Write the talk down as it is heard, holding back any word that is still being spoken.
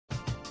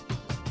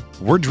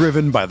We're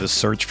driven by the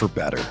search for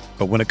better.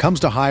 But when it comes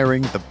to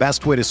hiring, the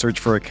best way to search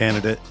for a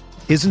candidate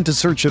isn't to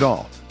search at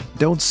all.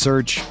 Don't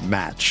search,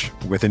 match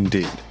with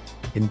Indeed.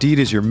 Indeed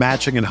is your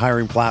matching and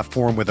hiring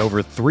platform with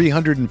over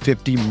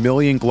 350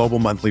 million global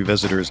monthly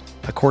visitors,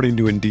 according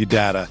to Indeed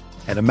data,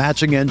 and a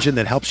matching engine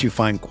that helps you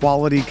find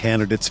quality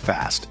candidates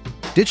fast.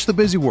 Ditch the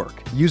busy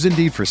work. Use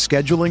Indeed for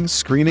scheduling,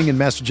 screening, and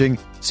messaging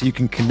so you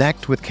can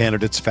connect with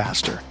candidates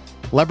faster.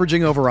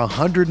 Leveraging over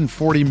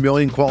 140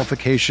 million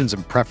qualifications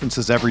and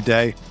preferences every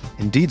day,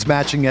 Indeed's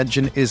matching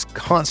engine is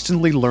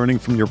constantly learning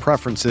from your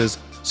preferences,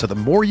 so the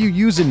more you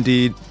use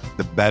Indeed,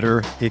 the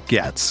better it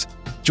gets.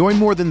 Join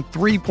more than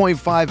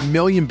 3.5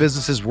 million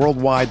businesses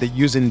worldwide that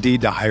use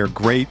Indeed to hire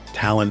great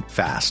talent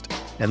fast.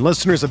 And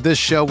listeners of this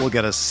show will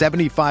get a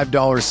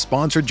 $75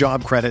 sponsored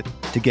job credit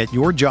to get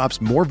your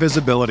jobs more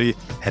visibility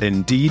at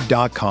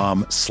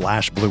Indeed.com/Blue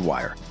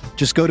Wire.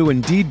 Just go to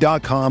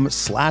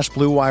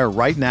Indeed.com/Blue Wire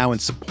right now and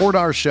support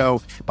our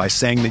show by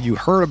saying that you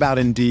heard about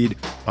Indeed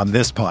on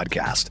this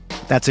podcast.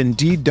 That's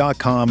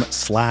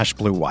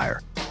Indeed.com/Blue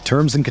Wire.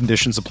 Terms and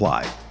conditions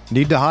apply.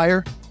 Need to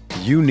hire?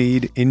 You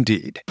need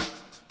Indeed.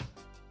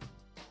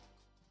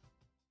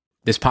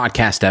 This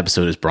podcast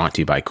episode is brought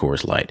to you by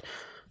Coors Light.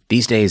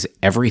 These days,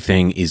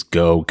 everything is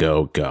go,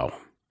 go, go.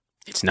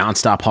 It's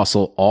nonstop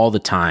hustle all the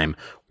time.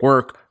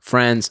 Work,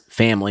 friends,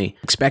 family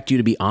expect you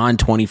to be on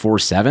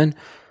 24/7.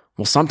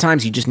 Well,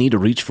 sometimes you just need to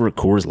reach for a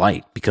Coors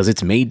Light because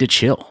it's made to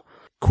chill.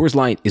 Coors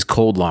Light is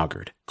cold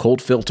lagered,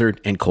 cold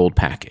filtered, and cold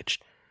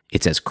packaged.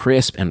 It's as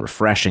crisp and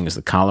refreshing as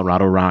the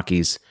Colorado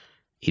Rockies.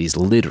 It is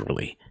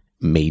literally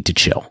made to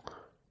chill.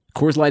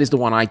 Coors Light is the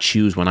one I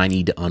choose when I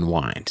need to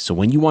unwind. So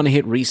when you want to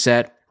hit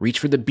reset, reach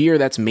for the beer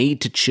that's made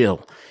to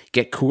chill.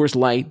 Get Coors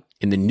Light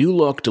in the new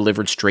look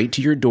delivered straight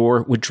to your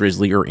door with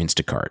Drizzly or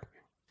Instacart.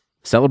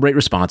 Celebrate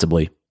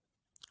responsibly.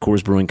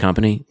 Coors Brewing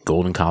Company,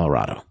 Golden,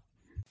 Colorado.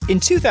 In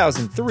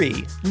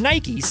 2003,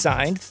 Nike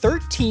signed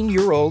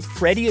 13-year-old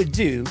Freddie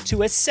Adu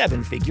to a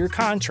 7-figure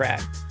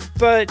contract.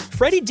 But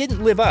Freddie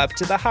didn't live up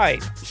to the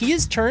hype. He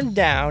has turned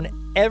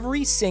down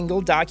every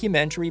single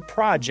documentary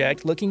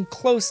project looking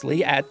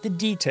closely at the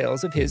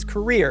details of his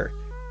career.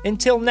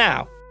 Until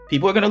now.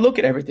 People are going to look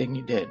at everything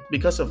you did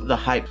because of the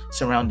hype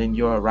surrounding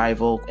your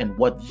arrival and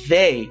what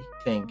they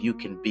think you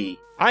can be.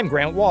 I'm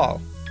Grant Wall,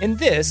 and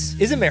this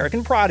is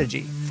American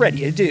Prodigy,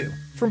 Freddie Adu,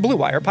 from Blue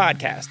Wire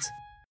Podcasts.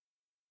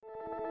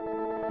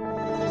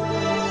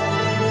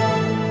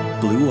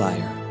 Blue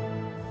Wire.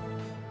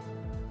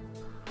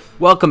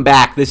 Welcome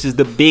back. This is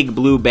the Big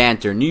Blue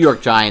Banter, New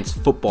York Giants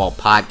football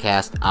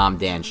podcast. I'm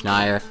Dan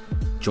Schneier,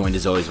 joined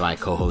as always by my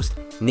co-host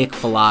Nick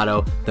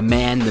Filato, the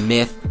man, the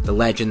myth, the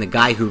legend, the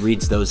guy who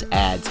reads those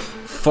ads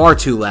far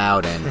too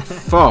loud and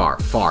far,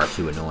 far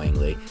too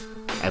annoyingly,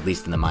 at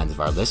least in the minds of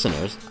our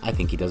listeners. I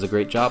think he does a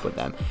great job with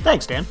them.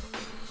 Thanks, Dan.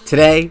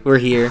 Today, we're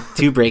here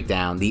to break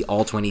down the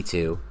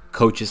All-22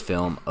 coaches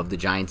film of the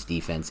Giants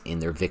defense in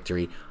their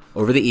victory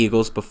over the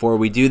Eagles. Before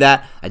we do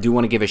that, I do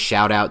want to give a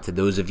shout out to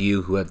those of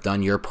you who have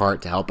done your part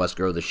to help us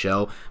grow the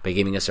show by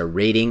giving us a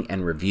rating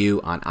and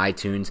review on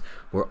iTunes.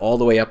 We're all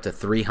the way up to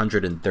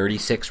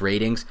 336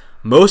 ratings,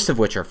 most of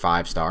which are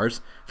 5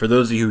 stars. For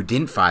those of you who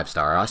didn't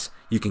 5-star us,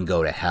 you can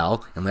go to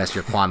hell, unless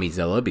you're Kwame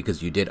Zilla,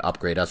 because you did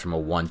upgrade us from a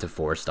 1 to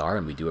 4 star,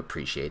 and we do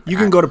appreciate that. You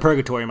can go to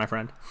purgatory, my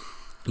friend.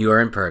 You are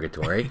in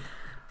purgatory.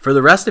 For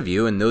the rest of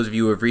you, and those of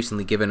you who have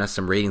recently given us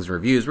some ratings and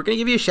reviews, we're going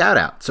to give you a shout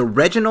out. So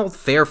Reginald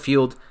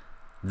Fairfield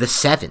the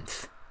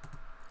 7th.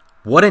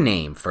 What a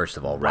name, first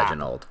of all, wow.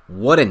 Reginald.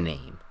 What a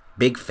name.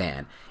 Big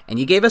fan. And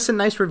you gave us a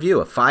nice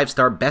review, a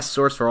 5-star, best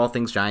source for all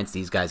things Giants.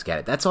 These guys get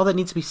it. That's all that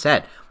needs to be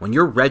said. When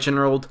you're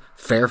Reginald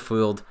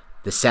Fairfield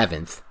the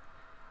 7th,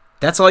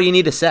 that's all you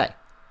need to say.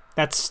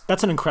 That's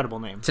an incredible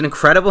name. It's an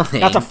incredible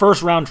name. That's a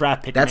first-round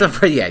draft pick.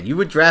 Yeah, you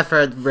would draft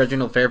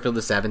Reginald Fairfield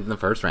the 7th in the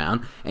first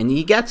round, and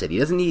he gets it. He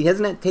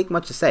doesn't take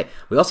much to say.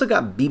 We also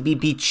got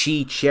BBB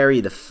Chi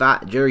Cherry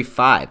Jerry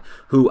 5,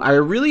 who I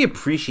really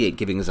appreciate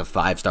giving us a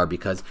 5-star,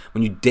 because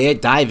when you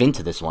dive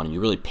into this one and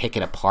you really pick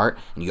it apart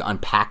and you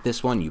unpack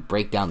this one, you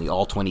break down the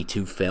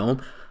All-22 film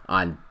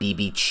on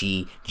BB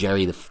Chi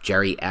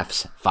Jerry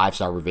F's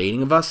 5-star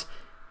rating of us.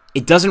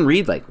 It doesn't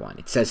read like one.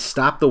 It says,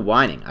 stop the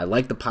whining. I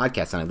like the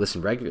podcast and I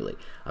listen regularly.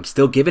 I'm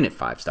still giving it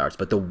 5 stars,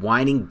 but the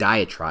whining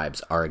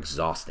diatribes are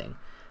exhausting.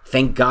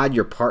 Thank God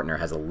your partner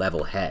has a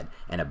level head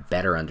and a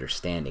better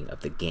understanding of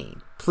the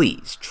game.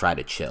 Please try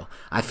to chill.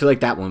 I feel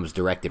like that one was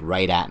directed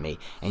right at me.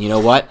 And you know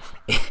what?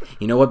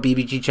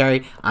 BBG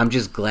Cherry? I'm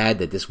just glad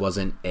that this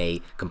wasn't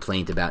a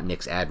complaint about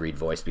Nick's ad read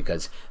voice,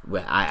 because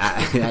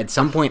I at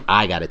some point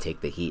I got to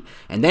take the heat.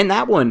 And then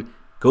that one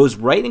goes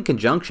right in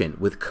conjunction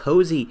with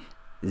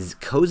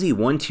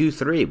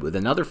Cozy123 with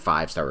another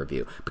 5-star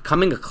review,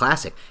 becoming a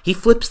classic. He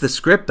flips the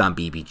script on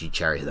BBG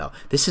Cherry, though.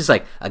 This is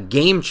like a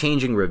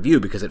game-changing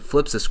review because it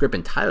flips the script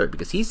entirely,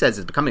 because he says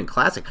it's becoming a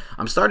classic.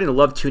 I'm starting to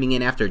love tuning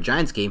in after a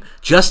Giants game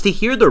just to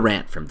hear the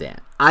rant from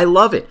Dan. I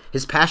love it.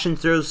 His passion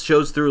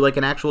shows through like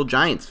an actual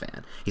Giants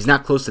fan. He's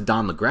not close to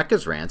Don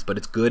LaGreca's rants, but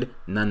it's good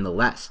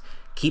nonetheless.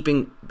 keep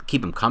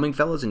them coming,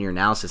 fellas, and your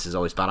analysis is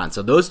always spot on.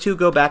 So those two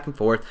go back and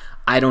forth.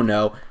 I don't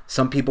know.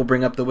 Some people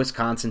bring up the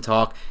Wisconsin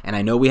talk, and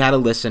I know we had a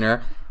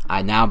listener.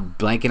 I now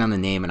blanking on the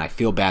name, and I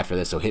feel bad for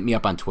this, so hit me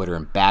up on Twitter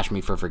and bash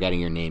me for forgetting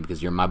your name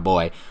because you're my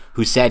boy,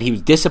 who said he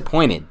was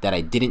disappointed that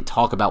I didn't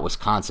talk about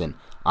Wisconsin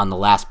on the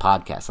last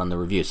podcast, on the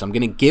review. So I'm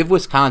going to give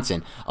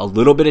Wisconsin a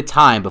little bit of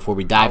time before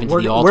we dive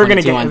into the all-22 on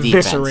defense. We're going to get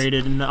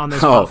eviserated on this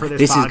for this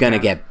This podcast. is going to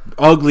get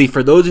ugly.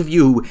 For those of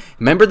you who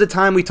remember the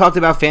time we talked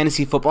about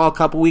fantasy football a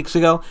couple weeks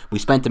ago, we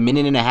spent a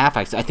minute and a half.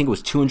 I think it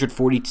was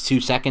 242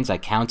 seconds I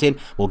counted.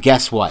 Well,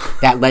 guess what?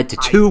 That led to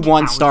 2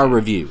 one-star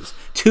reviews.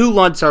 2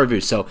 one-star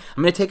reviews. So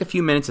I'm going to take a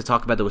few minutes to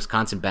talk about the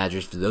Wisconsin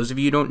Badgers. For those of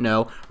you who don't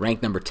know,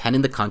 ranked number 10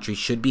 in the country,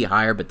 should be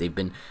higher, but they've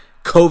been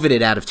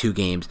COVIDed out of 2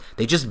 games.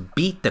 They just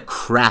beat the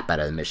crap out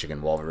of the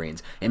Michigan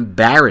Wolverines,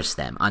 embarrassed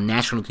them on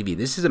national TV.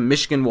 This is a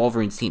Michigan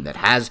Wolverines team that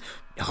has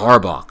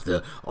Harbaugh,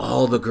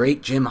 the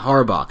great Jim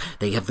Harbaugh.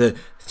 They have the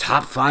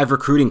top 5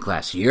 recruiting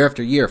class year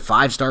after year,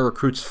 5-star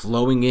recruits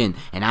flowing in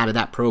and out of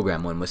that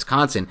program, when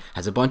Wisconsin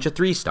has a bunch of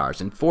 3-stars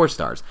and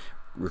 4-stars.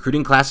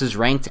 Recruiting classes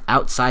ranked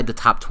outside the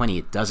top 20.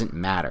 It doesn't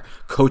matter.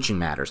 Coaching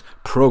matters.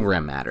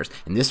 Program matters.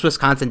 And this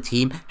Wisconsin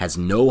team has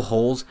no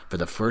holes for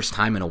the first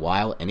time in a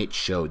while, and it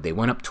showed. They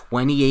went up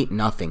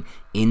 28-0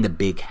 in the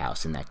Big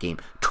House in that game.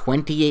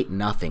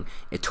 28-0.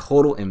 A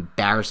total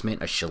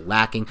embarrassment, a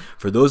shellacking.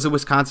 For those of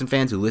Wisconsin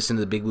fans who listen to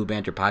the Big Blue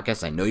Banter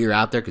podcast, I know you're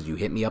out there because you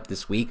hit me up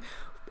this week.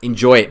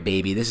 Enjoy it,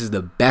 baby. This is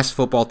the best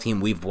football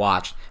team we've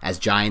watched as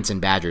Giants and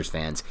Badgers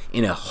fans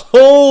in a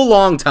whole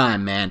long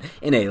time, man.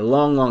 In a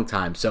long, long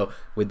time. So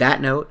with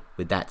that note,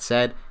 with that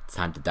said, it's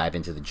time to dive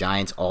into the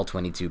Giants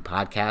All-22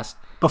 podcast.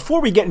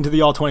 Before we get into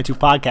the All-22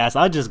 podcast,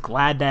 I'm just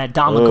glad that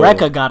Don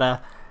LaGreca got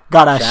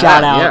a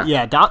shout out.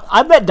 Yeah,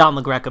 I met Don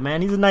LaGreca,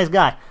 man. He's a nice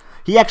guy.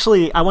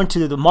 I went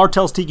to the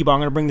Martell's Tiki Bar. I'm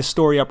going to bring this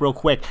story up real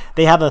quick.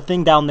 They have a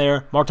thing down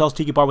there, Martell's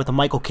Tiki Bar, with the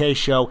Michael Kay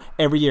show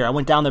every year. I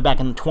went down there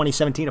back in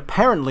 2017.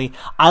 Apparently,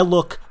 I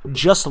look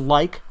just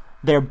like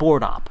their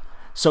board op.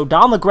 So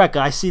Don LaGreca,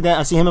 I see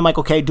him and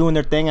Michael Kay doing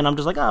their thing, and I'm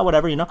just like,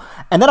 whatever, you know.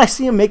 And then I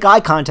see him make eye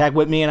contact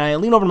with me, and I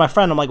lean over to my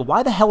friend. I'm like,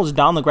 why the hell is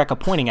Don LaGreca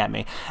pointing at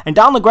me? And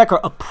Don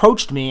LaGreca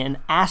approached me and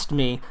asked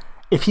me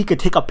if he could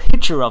take a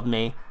picture of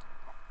me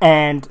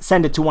and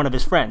send it to one of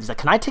his friends. He's like,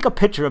 can I take a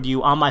picture of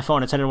you on my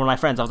phone and send it to one of my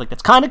friends? I was like,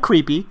 that's kind of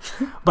creepy,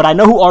 but I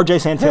know who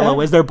RJ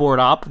Santillo is, their board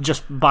op,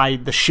 just by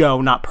the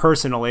show, not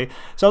personally.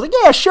 So I was like,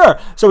 yeah, sure.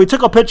 So he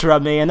took a picture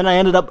of me, and then I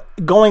ended up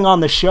going on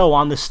the show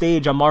on the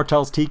stage on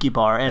Martell's Tiki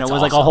Bar, and it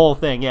was like a whole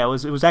thing. Yeah, it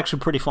was actually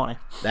pretty funny.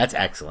 That's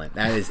excellent.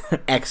 That is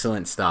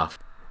excellent stuff.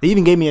 They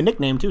even gave me a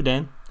nickname too,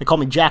 Dan. They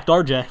called me Jacked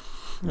RJ.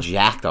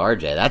 Jacked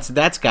RJ.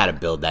 That's got to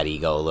build that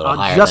ego a little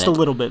higher. Just a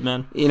little bit,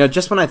 man. You know,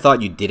 just when I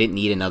thought you didn't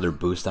need another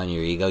boost on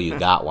your ego, you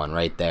got one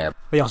right there.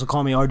 They also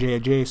call me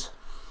RJ Jace.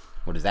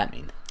 What does that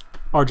mean?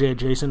 RJ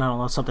Jason. I don't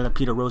know. Something that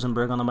Peter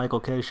Rosenberg on the Michael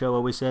Kay show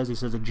always says. He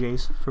says a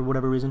Jace for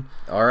whatever reason.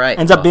 All right.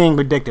 Ends up being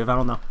addictive. I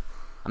don't know.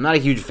 I'm not a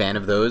huge fan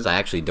of those. I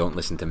actually don't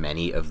listen to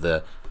many of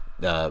the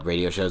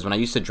radio shows. When I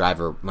used to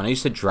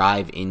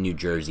drive in New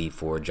Jersey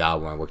for a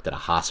job where I worked at a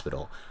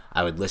hospital,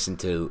 I would listen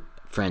to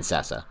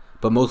Francesa,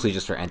 but mostly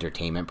just for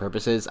entertainment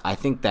purposes. I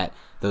think that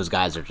those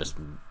guys are just,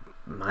 in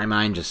my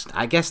mind,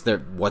 I guess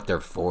what they're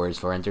for is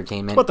for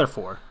entertainment. What they're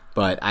for.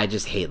 But I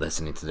just hate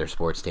listening to their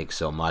sports takes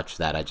so much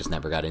that I just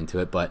never got into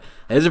it. But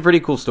it is a pretty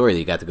cool story that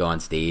you got to go on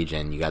stage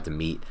and you got to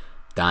meet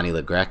Donnie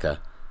LaGreca.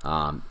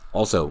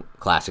 Also,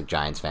 classic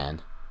Giants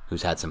fan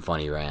who's had some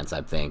funny rants,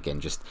 I think,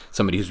 and just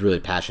somebody who's really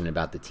passionate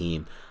about the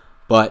team.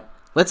 But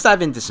let's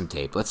dive into some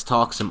tape. Let's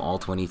talk some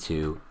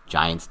All-22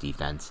 Giants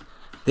defense.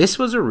 This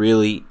was a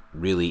really,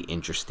 really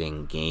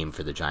interesting game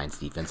for the Giants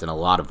defense in a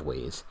lot of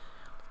ways.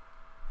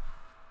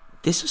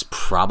 This was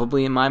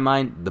probably, in my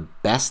mind, the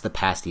best the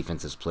pass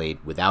defense has played,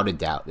 without a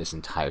doubt, this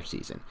entire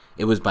season.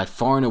 It was by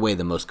far and away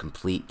the most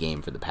complete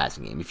game for the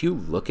passing game. If you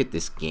look at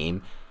this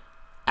game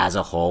as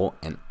a whole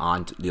and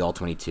on the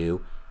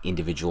All-22,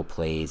 individual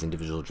plays,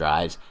 individual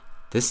drives,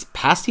 this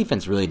pass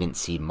defense really didn't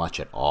see much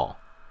at all.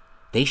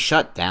 They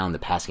shut down the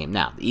pass game.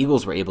 Now, the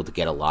Eagles were able to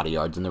get a lot of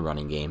yards in the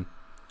running game.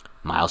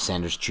 Miles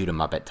Sanders chewed him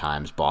up at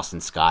times.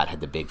 Boston Scott had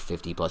the big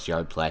 50-plus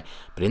yard play.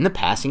 But in the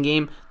passing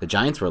game, the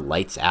Giants were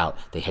lights out.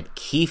 They had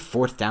key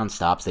fourth down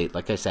stops.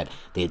 Like I said,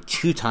 they had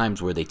 2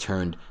 times where they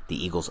turned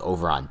the Eagles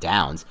over on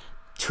downs.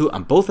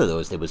 On both of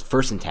those, it was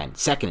 1st and 10,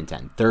 2nd and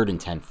 10, 3rd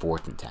and 10,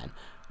 4th and 10.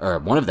 Or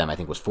one of them, I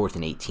think, was 4th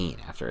and 18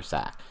 after a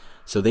sack.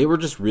 So they were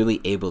just really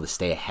able to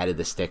stay ahead of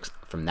the sticks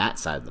from that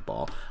side of the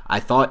ball. I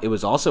thought it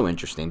was also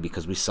interesting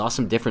because we saw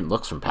some different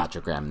looks from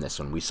Patrick Graham in this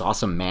one. We saw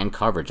some man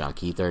coverage on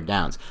key third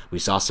downs. We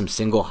saw some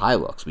single high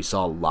looks. We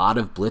saw a lot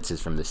of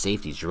blitzes from the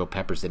safeties. Jabril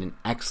Peppers did an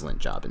excellent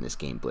job in this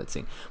game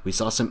blitzing. We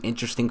saw some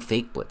interesting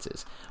fake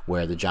blitzes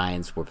where the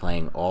Giants were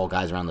playing all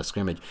guys around the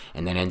scrimmage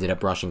and then ended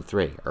up rushing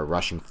 3 or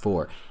rushing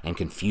 4 and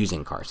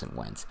confusing Carson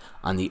Wentz.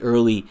 On the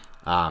early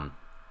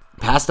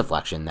pass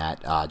deflection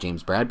that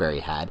James Bradbury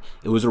had,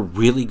 it was a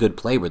really good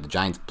play where the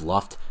Giants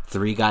bluffed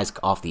 3 guys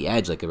off the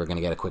edge like they were going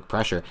to get a quick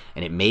pressure,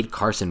 and it made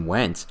Carson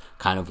Wentz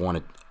kind of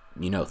want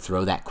to,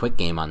 throw that quick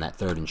game on that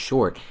 3rd and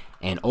short,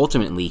 And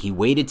ultimately, he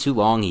waited too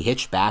long, he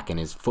hitched back, and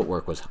his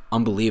footwork was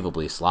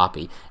unbelievably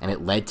sloppy, and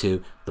it led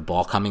to the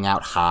ball coming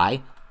out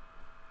high,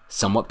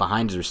 somewhat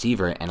behind his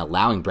receiver, and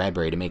allowing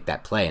Bradbury to make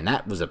that play. And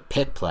that was a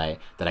pick play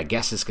that I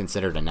guess is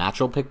considered a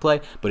natural pick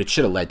play, but it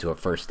should have led to a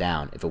first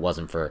down if it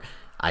wasn't for,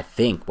 I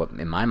think, what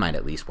in my mind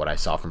at least, what I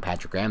saw from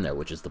Patrick Graham there,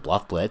 which is the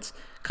bluff blitz,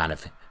 kind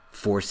of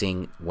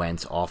forcing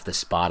Wentz off the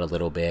spot a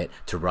little bit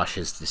to rush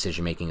his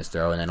decision-making, his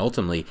throw, and then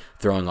ultimately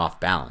throwing off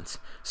balance.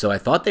 So I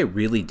thought they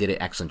really did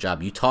an excellent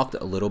job. You talked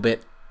a little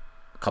bit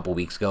a couple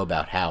weeks ago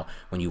about how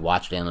when you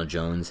watched Daniel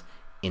Jones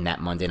in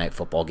that Monday Night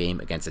Football game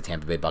against the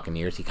Tampa Bay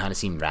Buccaneers, he kind of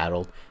seemed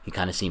rattled. He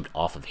kind of seemed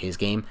off of his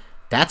game.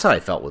 That's how I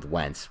felt with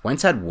Wentz.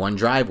 Wentz had one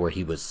drive where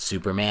he was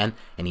Superman,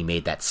 and he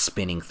made that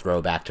spinning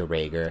throw back to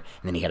Rager,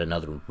 and then he had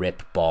another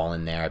rip ball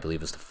in there, I believe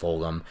it was to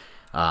Fulgham.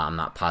 I'm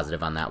not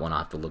positive on that one. I'll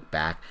have to look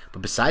back.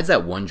 But besides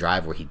that one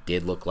drive where he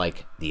did look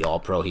like the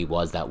All-Pro he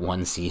was that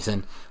one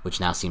season, which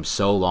now seems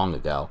so long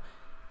ago,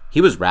 he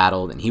was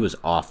rattled and he was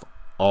off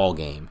all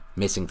game.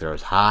 Missing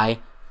throws high.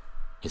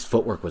 His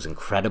footwork was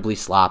incredibly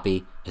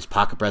sloppy. His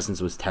pocket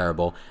presence was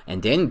terrible.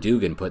 And Dan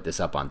Dugan put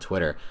this up on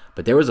Twitter,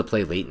 but there was a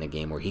play late in the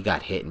game where he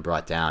got hit and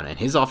brought down, and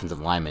his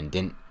offensive lineman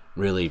didn't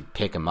really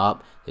pick him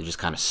up. They just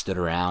kind of stood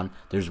around.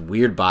 There's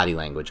weird body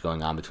language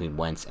going on between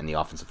Wentz and the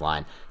offensive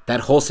line. That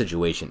whole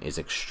situation is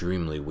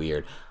extremely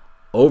weird.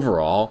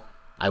 Overall,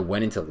 I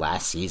went into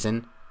last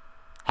season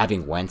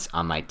having Wentz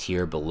on my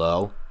tier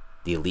below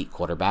the elite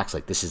quarterbacks.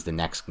 Like, this is the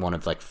next one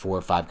of like 4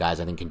 or 5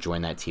 guys I think can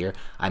join that tier.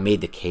 I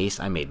made the case.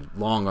 I made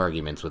long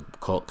arguments with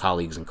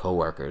colleagues and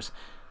coworkers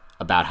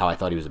about how I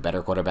thought he was a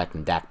better quarterback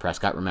than Dak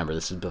Prescott. Remember,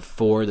 this is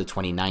before the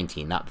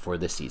 2019, not before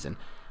this season.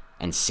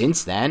 And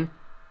since then,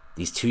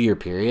 these 2-year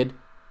period,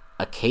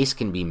 a case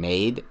can be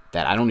made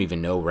that I don't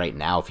even know right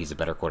now if he's a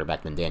better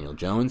quarterback than Daniel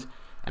Jones.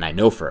 And I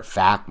know for a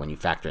fact when you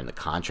factor in the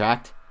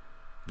contract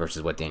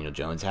versus what Daniel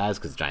Jones has,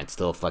 because the Giants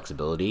still have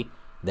flexibility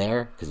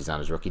there because he's on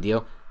his rookie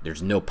deal,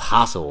 there's no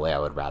possible way I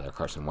would rather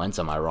Carson Wentz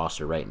on my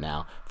roster right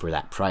now for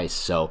that price.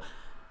 So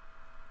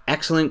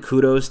excellent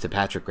kudos to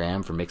Patrick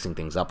Graham for mixing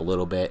things up a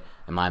little bit.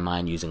 In my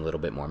mind, using a little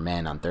bit more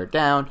men on third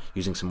down,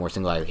 using some more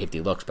single-eyed hefty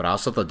looks, but I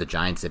also thought the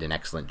Giants did an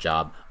excellent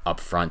job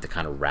up front to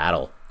kind of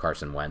rattle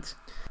Carson Wentz.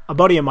 A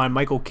buddy of mine,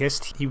 Michael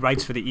Kist, he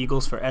writes for the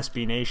Eagles for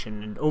SB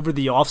Nation, and over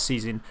the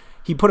offseason,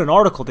 he put an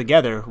article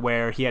together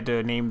where he had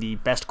to name the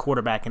best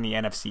quarterback in the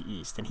NFC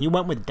East, and he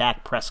went with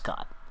Dak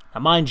Prescott.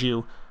 Now, mind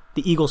you,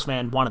 the Eagles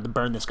fan wanted to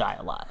burn this guy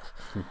alive.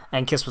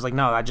 And Kist was like,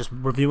 no, I'm just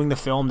reviewing the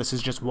film. This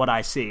is just what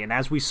I see. And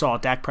as we saw,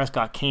 Dak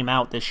Prescott came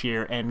out this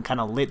year and kind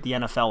of lit the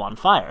NFL on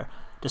fire,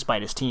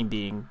 despite his team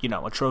being,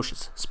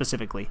 atrocious,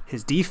 specifically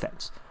his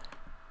defense.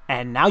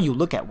 And now you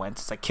look at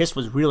Wentz, it's like Kist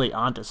was really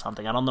onto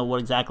something. I don't know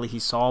what exactly he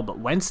saw, but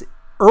Wentz,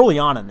 early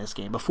on in this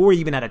game, before he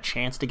even had a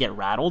chance to get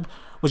rattled,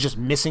 was just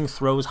missing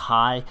throws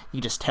high.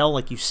 You just tell,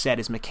 like you said,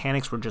 his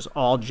mechanics were just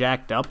all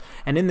jacked up.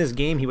 And in this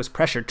game, he was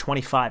pressured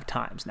 25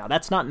 times. Now,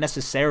 that's not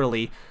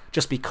necessarily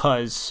just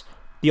because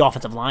the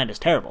offensive line is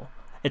terrible.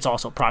 It's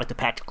also a product of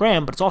Patrick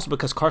Graham, but it's also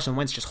because Carson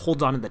Wentz just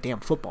holds on to the damn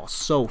football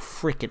so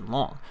freaking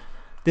long.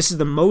 This is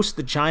the most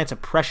the Giants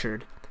have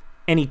pressured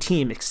any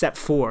team except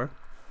for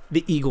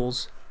the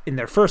Eagles in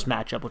their first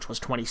matchup, which was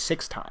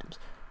 26 times.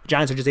 The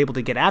Giants are just able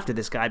to get after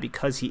this guy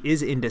because he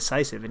is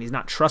indecisive and he's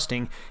not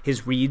trusting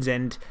his reads,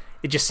 and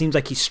it just seems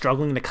like he's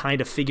struggling to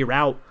kind of figure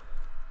out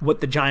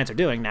what the Giants are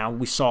doing. Now,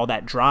 we saw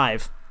that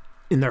drive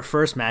in their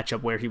first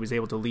matchup where he was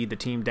able to lead the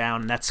team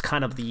down, and that's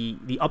kind of the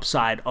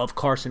upside of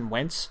Carson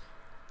Wentz.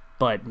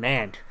 But,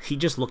 man, he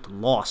just looked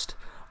lost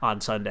on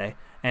Sunday.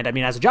 And,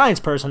 as a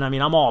Giants person,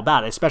 I'm all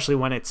about it, especially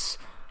when it's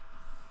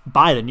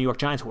by the New York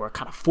Giants who are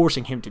kind of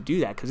forcing him to do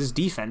that, because his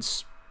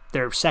defense,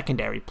 their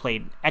secondary,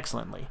 played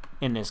excellently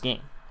in this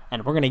game.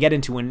 And we're going to get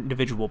into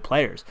individual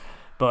players.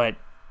 But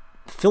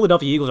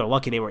Philadelphia Eagles are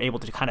lucky they were able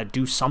to kind of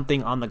do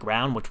something on the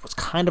ground, which was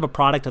kind of a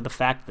product of the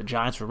fact that the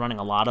Giants were running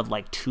a lot of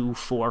 2,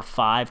 4,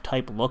 5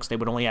 type looks. They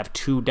would only have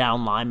 2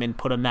 down linemen,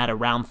 put them at a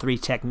round 3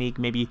 technique.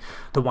 Maybe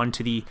the one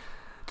to the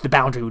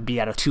boundary would be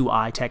at a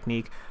 2-eye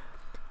technique.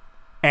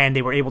 And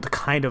they were able to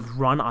kind of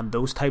run on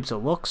those types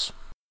of looks.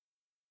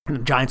 And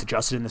the Giants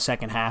adjusted in the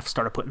second half,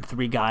 started putting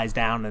 3 guys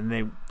down, and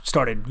they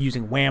started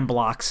using wham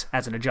blocks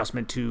as an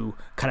adjustment to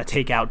kind of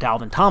take out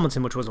Dalvin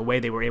Tomlinson, which was a way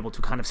they were able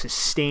to kind of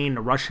sustain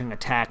a rushing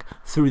attack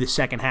through the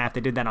second half. They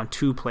did that on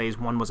 2 plays.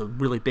 One was a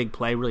really big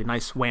play, really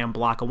nice wham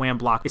block. A wham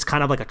block is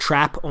kind of like a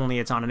trap, only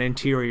it's on an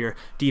interior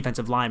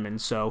defensive lineman.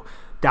 So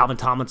Dalvin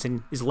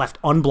Tomlinson is left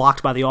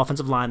unblocked by the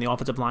offensive line. The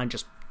offensive line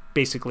just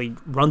basically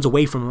runs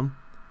away from him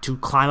to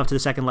climb up to the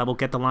second level,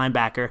 get the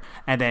linebacker,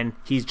 and then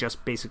he's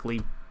just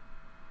basically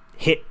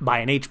hit by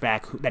an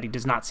H-back that he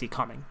does not see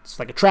coming. It's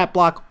like a trap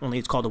block, only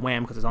it's called a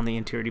wham because it's on the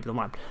interior deep of the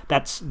line.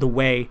 That's the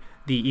way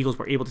the Eagles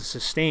were able to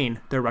sustain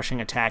their rushing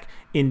attack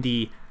in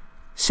the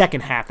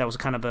second half. That was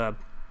kind of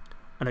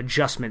an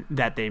adjustment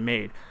that they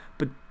made.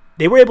 But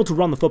they were able to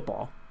run the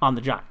football on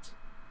the Giants.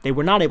 They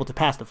were not able to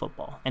pass the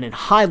football. And in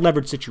high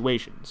leverage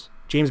situations,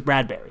 James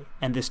Bradbury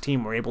and this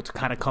team were able to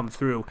kind of come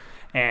through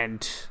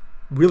and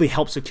really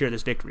help secure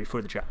this victory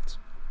for the Giants.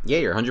 Yeah,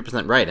 you're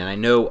 100% right. And I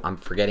know I'm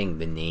forgetting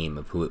the name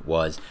of who it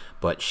was,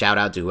 but shout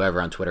out to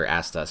whoever on Twitter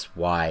asked us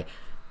why,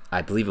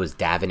 I believe it was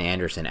Davin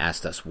Anderson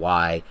asked us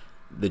why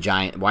the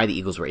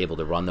Eagles were able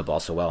to run the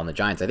ball so well on the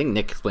Giants. I think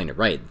Nick explained it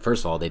right.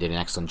 First of all, they did an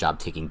excellent job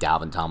taking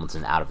Dalvin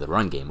Tomlinson out of the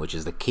run game, which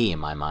is the key in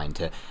my mind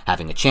to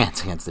having a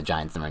chance against the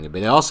Giants in the run game.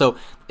 But it also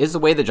is the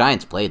way the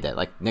Giants played that.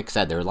 Like Nick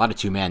said, there were a lot of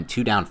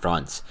two down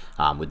fronts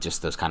with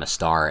just those kind of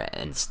star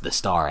and the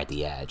star at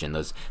the edge, and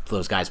those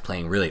guys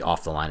playing really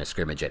off the line of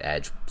scrimmage at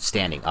edge,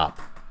 standing up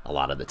a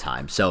lot of the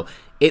time. So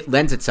it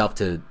lends itself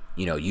to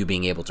you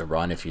being able to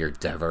run if you're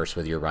diverse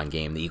with your run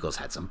game. The Eagles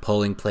had some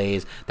pulling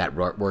plays that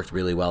worked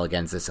really well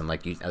against this, and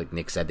like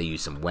Nick said, they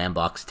used some wham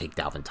bucks to take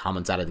Dalvin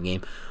Tomlinson out of the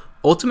game.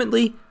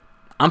 Ultimately,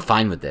 I'm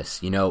fine with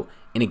this. In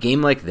a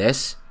game like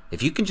this,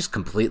 if you can just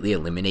completely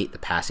eliminate the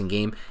passing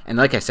game, and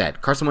like I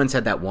said, Carson Wentz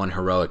had that one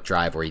heroic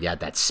drive where he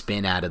had that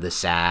spin out of the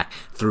sack,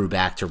 threw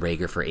back to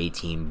Reagor for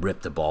 18,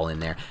 ripped the ball in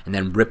there, and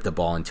then ripped the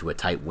ball into a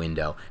tight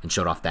window and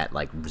showed off that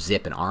like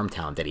zip and arm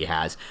talent that he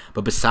has.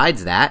 But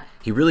besides that,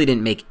 he really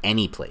didn't make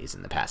any plays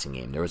in the passing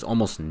game. There was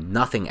almost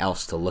nothing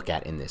else to look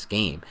at in this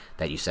game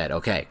that you said,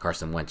 okay,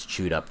 Carson Wentz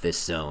chewed up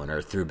this zone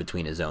or threw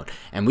between a zone.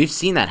 And we've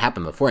seen that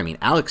happen before. I mean,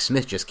 Alex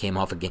Smith just came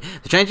off a game.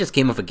 The Giants just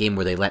came off a game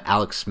where they let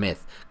Alex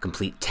Smith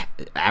complete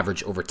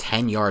average over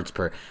 10 yards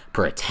per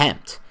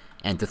attempt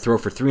and to throw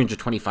for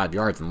 325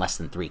 yards in less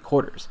than 3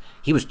 quarters.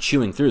 He was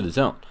chewing through the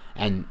zone.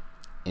 And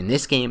in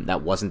this game,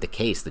 that wasn't the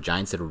case. The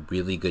Giants did a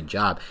really good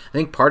job. I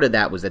think part of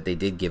that was that they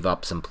did give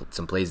up some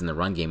plays in the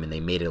run game, and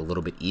they made it a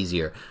little bit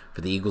easier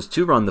for the Eagles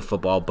to run the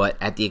football, but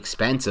at the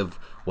expense of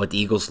what the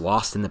Eagles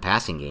lost in the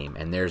passing game.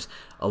 And there's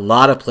a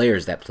lot of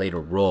players that played a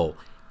role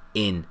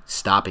in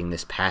stopping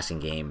this passing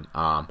game.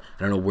 I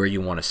don't know where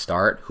you want to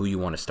start, who you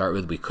want to start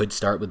with. We could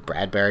start with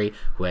Bradbury,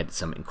 who had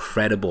some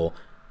incredible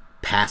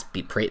pass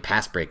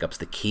breakups,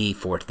 the key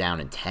 4th down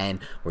and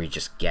 10, where he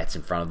just gets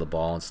in front of the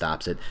ball and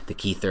stops it. The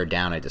key 3rd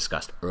down I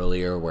discussed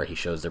earlier, where he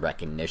shows the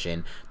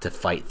recognition to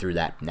fight through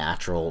that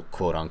natural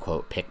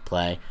quote-unquote pick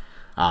play.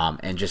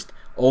 And just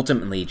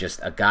ultimately just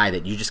a guy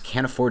that you just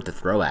can't afford to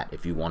throw at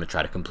if you want to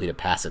try to complete a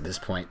pass at this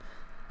point.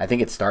 I think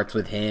it starts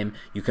with him.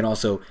 You can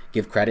also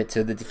give credit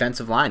to the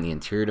defensive line, the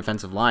interior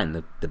defensive line,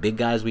 the big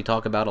guys we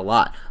talk about a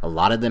lot. A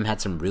lot of them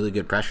had some really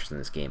good pressures in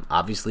this game.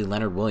 Obviously,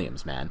 Leonard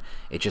Williams, man.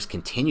 It just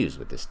continues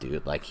with this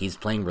dude. Like, he's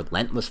playing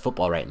relentless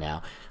football right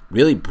now,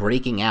 really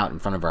breaking out in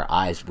front of our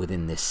eyes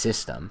within this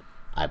system,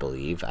 I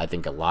believe. I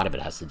think a lot of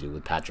it has to do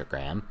with Patrick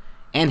Graham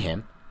and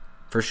him,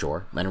 for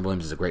sure. Leonard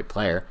Williams is a great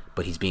player,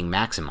 but he's being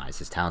maximized.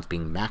 His talent's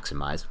being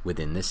maximized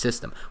within this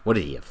system. What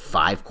did he have?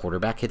 5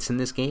 quarterback hits in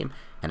this game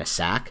and a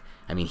sack?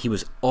 I mean, he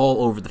was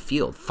all over the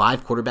field.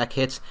 5 quarterback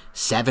hits,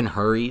 7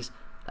 hurries,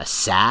 a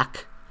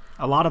sack.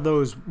 A lot of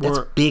those were... That's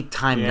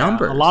big-time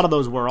numbers. A lot of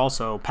those were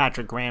also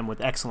Patrick Graham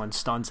with excellent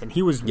stunts, and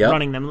he was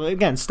running them.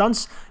 Again,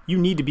 stunts, you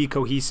need to be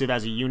cohesive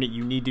as a unit.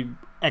 You need to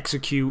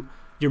execute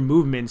your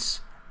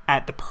movements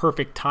at the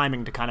perfect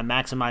timing to kind of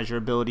maximize your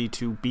ability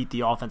to beat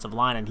the offensive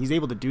line, and he's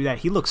able to do that.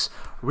 He looks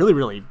really,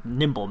 really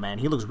nimble, man.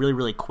 He looks really,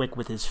 really quick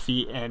with his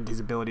feet and his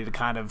ability to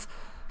kind of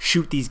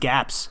shoot these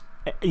gaps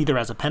either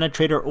as a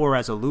penetrator or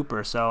as a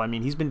looper. So, I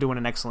mean, he's been doing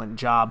an excellent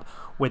job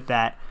with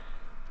that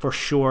for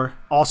sure.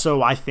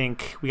 Also, I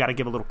think we got to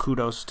give a little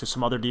kudos to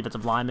some other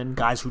defensive linemen,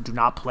 guys who do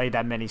not play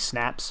that many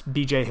snaps.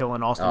 B.J. Hill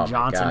and Austin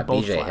Johnson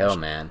both B.J. Hill,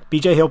 man.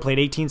 B.J. Hill played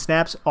 18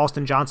 snaps.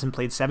 Austin Johnson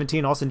played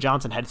 17. Austin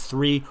Johnson had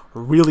 3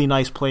 really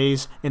nice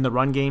plays in the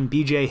run game.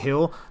 B.J.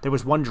 Hill, there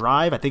was one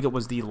drive, I think it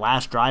was the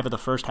last drive of the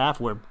first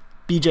half, where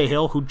B.J.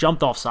 Hill, who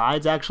jumped off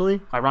sides,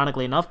 actually,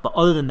 ironically enough, but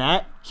other than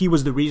that, he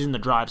was the reason the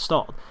drive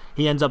stalled.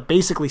 He ends up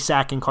basically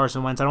sacking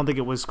Carson Wentz. I don't think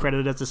it was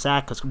credited as a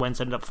sack because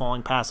Wentz ended up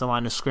falling past the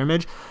line of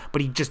scrimmage,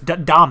 but he just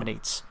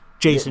dominates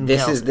Jason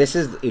Kelce. This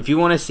is if you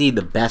want to see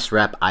the best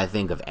rep, I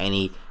think, of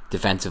any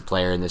defensive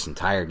player in this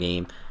entire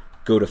game,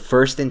 go to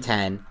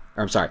 2nd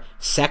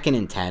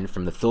and 10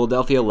 from the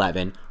Philadelphia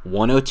 11,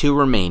 1:02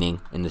 remaining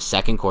in the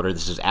second quarter.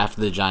 This is after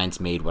the Giants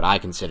made what I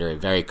consider a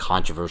very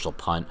controversial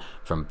punt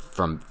from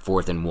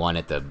 4th and 1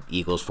 at the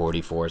Eagles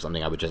 44,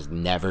 something I would just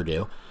never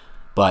do.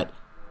 But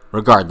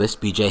regardless,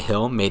 B.J.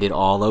 Hill made it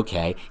all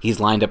okay. He's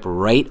lined up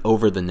right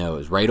over the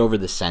nose, right over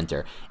the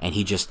center, and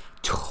he just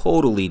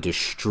totally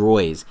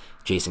destroys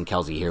Jason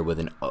Kelce here with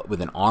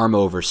an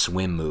arm-over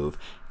swim move.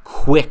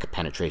 Quick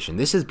penetration.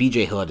 This is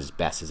B.J. Hill at his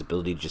best, his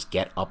ability to just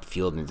get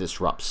upfield and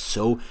disrupt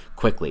so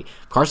quickly.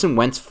 Carson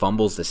Wentz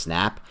fumbles the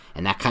snap,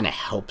 and that kind of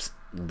helps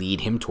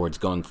lead him towards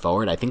going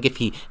forward. I think if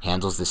he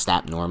handles the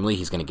snap normally,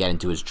 he's going to get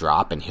into his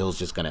drop, and Hill's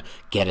just going to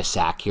get a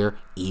sack here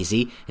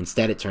easy.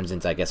 Instead, it turns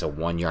into, I guess, a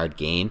 1-yard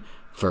gain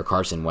for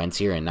Carson Wentz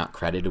here and not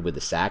credited with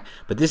the sack.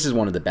 But this is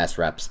one of the best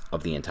reps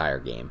of the entire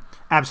game.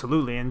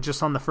 Absolutely, and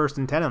just on the 1st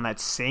and 10 on that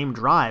same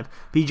drive,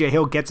 B.J.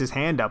 Hill gets his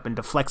hand up and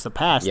deflects the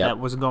pass that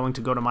was going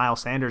to go to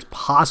Miles Sanders.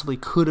 Possibly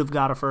could have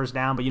got a first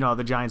down, but you know how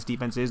the Giants'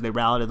 defense is. They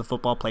rallied to the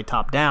football, play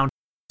top down.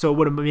 So it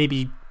would have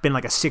maybe been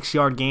like a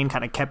 6-yard gain,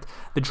 kind of kept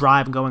the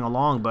drive going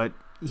along, but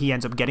he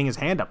ends up getting his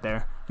hand up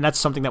there. And that's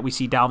something that we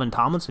see Dalvin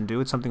Tomlinson do.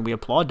 It's something we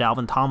applaud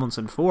Dalvin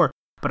Tomlinson for.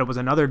 but it was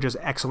another just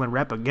excellent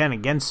rep again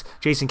against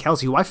Jason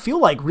Kelce, who I feel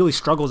like really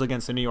struggles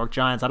against the New York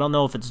Giants. I don't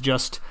know if it's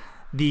just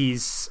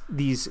these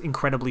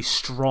incredibly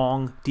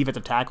strong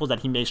defensive tackles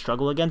that he may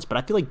struggle against, but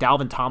I feel like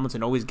Dalvin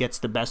Tomlinson always gets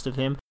the best of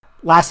him.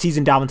 Last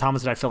season, Dalvin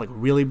Tomlinson, I feel like,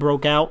 really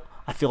broke out.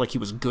 I feel like he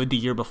was good the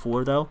year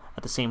before, though,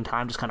 at the same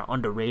time, just kind of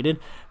underrated.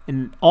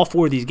 In all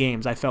 4 of these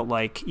games, I felt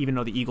like, even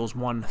though the Eagles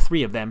won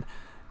 3 of them,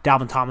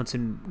 Dalvin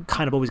Tomlinson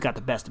kind of always got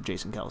the best of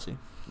Jason Kelce.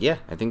 Yeah,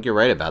 I think you're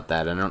right about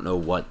that. I don't know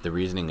what the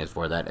reasoning is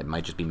for that. It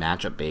might just be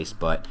matchup-based,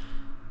 but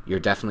you're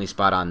definitely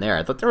spot on there.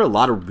 I thought there were a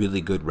lot of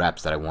really good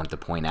reps that I wanted to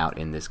point out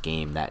in this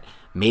game that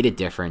made a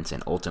difference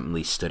and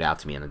ultimately stood out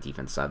to me on the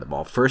defense side of the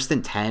ball. 1st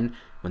and 10,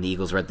 when the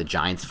Eagles were at the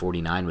Giants'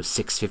 49, was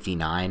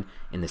 6:59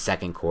 in the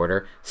second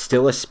quarter.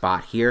 Still a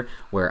spot here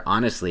where,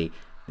 honestly,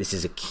 this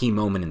is a key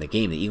moment in the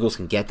game. The Eagles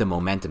can get the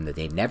momentum that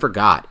they never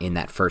got in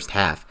that first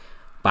half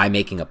by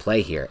making a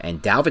play here.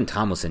 And Dalvin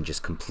Tomlinson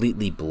just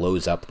completely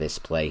blows up this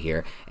play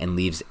here and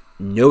leaves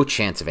no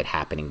chance of it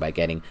happening by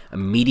getting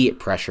immediate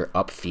pressure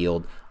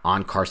upfield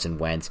on Carson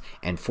Wentz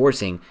and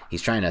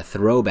he's trying to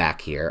throw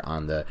back here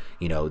on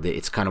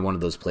it's kind of one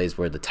of those plays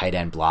where the tight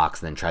end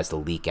blocks and then tries to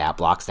leak out,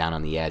 blocks down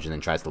on the edge and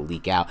then tries to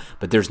leak out,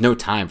 but there's no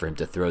time for him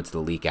to throw to the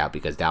leak out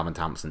because Dalvin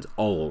Tomlinson's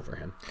all over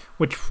him.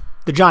 Which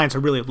the Giants are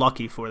really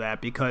lucky for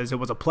that because it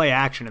was a play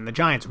action and the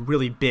Giants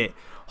really bit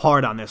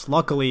hard on this.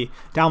 Luckily,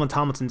 Dalvin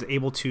Tomlinson's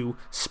able to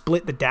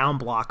split the down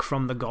block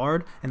from the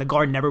guard, and the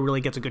guard never really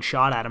gets a good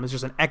shot at him. It's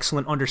just an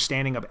excellent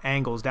understanding of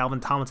angles.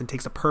 Dalvin Tomlinson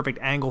takes a perfect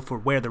angle for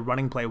where the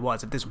running play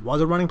was. If this was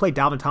a running play,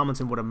 Dalvin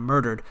Tomlinson would have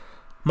murdered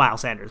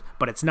Miles Sanders,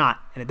 but it's not,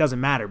 and it doesn't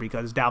matter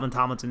because Dalvin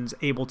Tomlinson's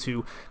able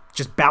to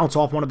just bounce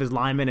off one of his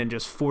linemen and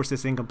just force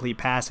this incomplete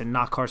pass and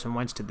knock Carson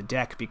Wentz to the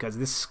deck because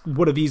this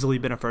would have easily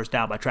been a first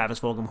down by Travis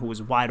Fulgham, who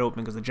was wide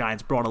open because the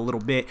Giants brought a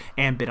little bit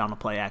and bit on the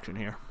play action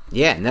here.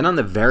 Yeah, and then on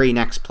the very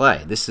next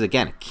play, this is,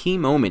 again, a key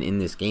moment in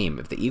this game.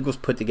 If the Eagles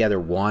put together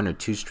 1 or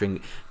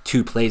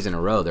 2 plays in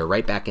a row, they're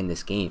right back in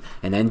this game.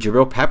 And then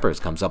Jabril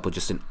Peppers comes up with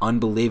just an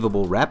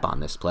unbelievable rep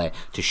on this play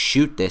to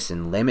shoot this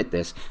and limit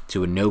this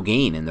to a no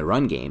gain in the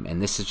run game.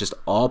 And this is just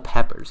all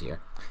Peppers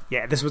here.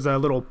 Yeah, this was a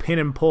little pin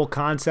and pull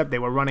concept. They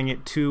were running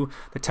it to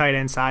the tight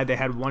end side. They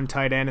had one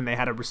tight end and they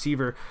had a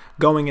receiver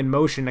going in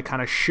motion to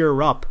kind of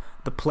sure up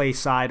the play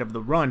side of the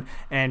run,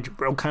 and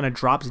Jabril kind of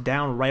drops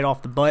down right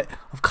off the butt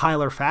of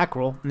Kyler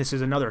Fackrell, and this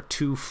is another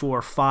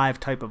 2-4-5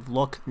 type of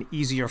look, an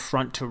easier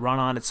front to run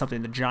on. It's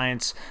something the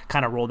Giants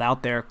kind of rolled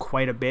out there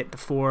quite a bit, the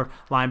 4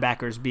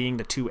 linebackers being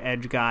the 2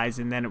 edge guys,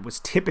 and then it was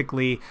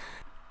typically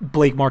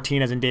Blake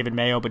Martinez and David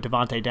Mayo, but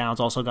Devontae Downs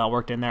also got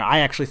worked in there. I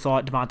actually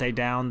thought Devontae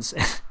Downs,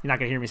 you're not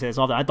going to hear me say this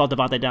often, I thought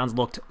Devontae Downs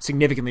looked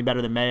significantly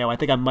better than Mayo. I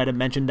think I might have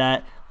mentioned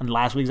that on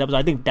last week's episode.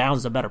 I think Downs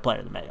is a better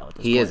player than Mayo at this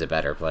point. He is a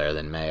better player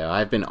than Mayo.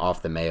 I've been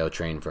off the Mayo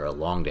train for a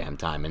long damn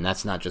time, and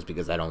that's not just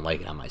because I don't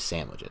like it on my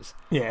sandwiches.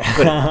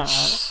 Yeah.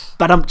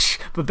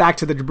 But back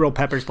to the Jabril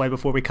Peppers play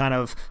before we kind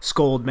of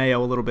scold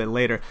Mayo a little bit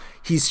later.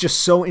 He's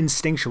just so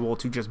instinctual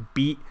to just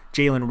beat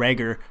Jalen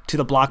Reagor to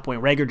the block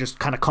point. Reagor just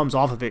kind of comes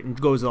off of it and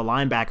goes to the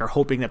linebacker,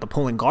 hoping that the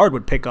pulling guard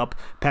would pick up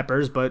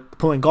Peppers, but the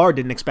pulling guard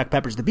didn't expect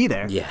Peppers to be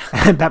there. Yeah.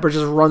 And Peppers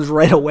just runs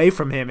right away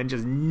from him and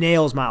just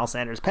nails Miles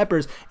Sanders.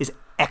 Peppers is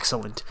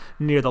excellent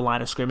near the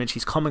line of scrimmage.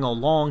 He's coming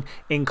along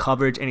in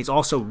coverage, and he's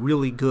also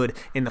really good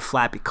in the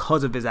flat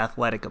because of his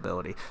athletic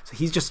ability. So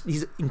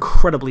he's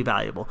incredibly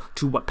valuable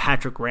to what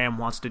Patrick Graham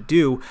wants to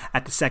do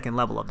at the second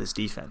level of this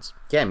defense.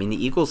 Yeah, I mean,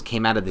 the Eagles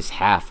came out of this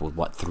half with,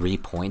 3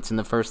 points in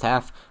the first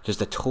half?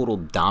 Just a total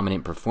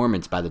dominant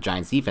performance by the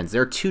Giants defense.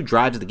 There are 2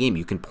 drives of the game.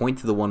 You can point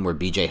to the one where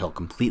B.J. Hill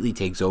completely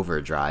takes over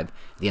a drive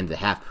at the end of the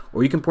half,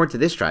 or you can point to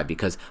this drive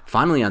because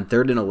finally on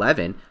 3rd and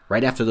 11,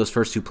 right after those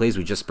first 2 plays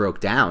we just broke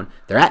down,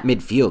 they're at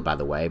midfield, by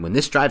the way. When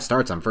this drive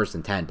starts on 1st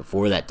and 10,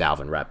 before that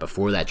Dalvin rep,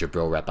 before that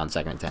Jabril rep on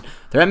 2nd and 10,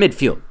 they're at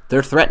midfield.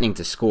 They're threatening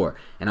to score.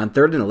 And on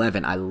 3rd and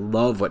 11, I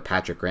love what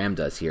Patrick Graham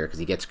does here because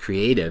he gets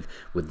creative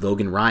with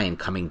Logan Ryan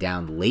coming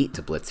down late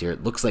to blitz here.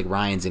 It looks like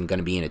Ryan's going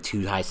to be in a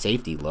too high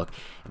safety look,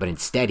 but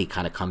instead he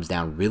kind of comes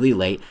down really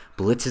late,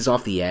 blitzes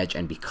off the edge,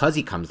 and because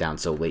he comes down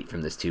so late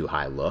from this too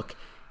high look,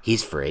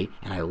 he's free,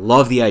 and I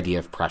love the idea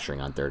of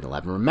pressuring on 3rd and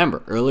 11.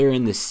 Remember, earlier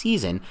in this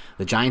season,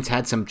 the Giants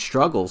had some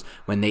struggles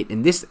when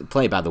in this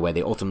play, by the way,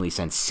 they ultimately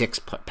sent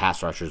 6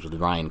 pass rushers with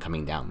Ryan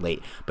coming down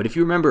late. But if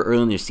you remember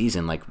earlier in the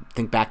season,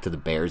 think back to the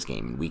Bears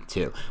game in week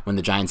 2, when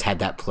the Giants had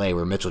that play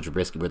where Mitchell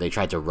Trubisky, where they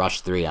tried to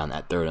rush 3 on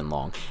that 3rd and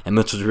long, and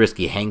Mitchell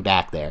Trubisky hung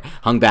back there,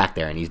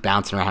 and he's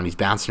bouncing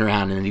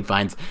around, and then he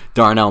finds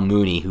Darnell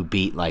Mooney, who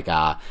beat,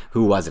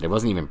 who was it? It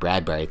wasn't even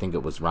Bradbury. I think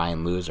it was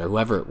Ryan Lewis, or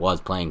whoever it was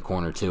playing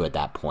corner 2 at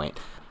that point,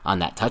 on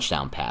that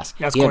touchdown pass.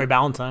 That's Corey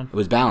Ballantyne. It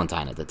was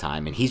Ballantyne at the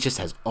time, and he just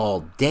has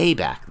all day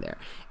back there.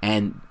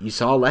 And you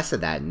saw less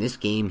of that in this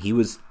game. He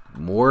was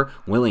more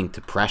willing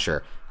to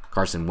pressure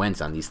Carson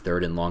Wentz on these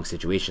 3rd and long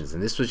situations.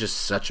 And this was just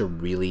such a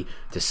really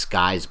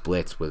disguised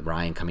blitz with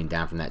Ryan coming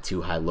down from that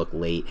too high look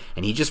late.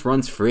 And he just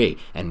runs free.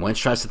 And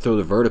Wentz tries to throw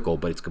the vertical,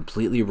 but it's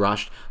completely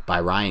rushed by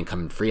Ryan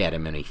coming free at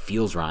him. And he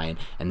feels Ryan.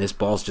 And this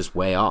ball's just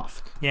way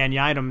off. Yeah, and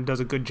Yiadom does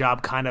a good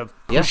job kind of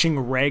pushing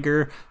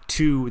Reagor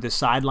to the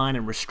sideline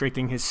and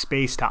restricting his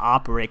space to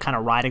operate, kind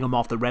of riding him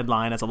off the red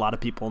line, as a lot of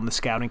people in the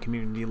scouting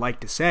community like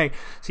to say.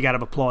 So you got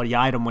to applaud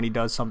Yiadom when he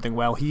does something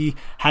well. He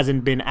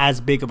hasn't been as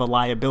big of a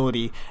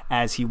liability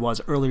as he was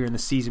earlier in the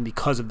season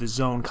because of the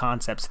zone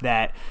concepts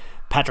that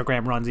Patrick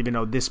Graham runs, even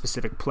though this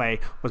specific play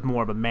was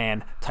more of a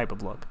man type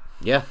of look.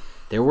 Yeah,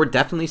 there were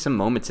definitely some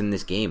moments in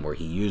this game where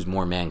he used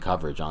more man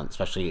coverage,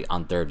 especially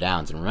on third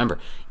downs. And remember,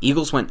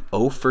 Eagles went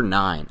 0 for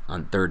 9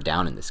 on third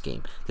down in this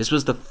game. This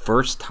was the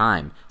first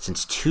time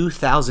since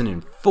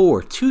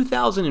 2004.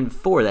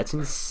 2004, that's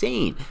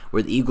insane,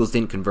 where the Eagles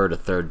didn't convert a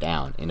third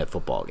down in a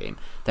football game.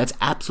 That's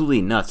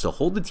absolutely nuts. To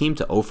hold the team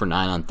to 0 for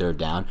 9 on third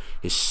down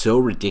is so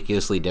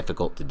ridiculously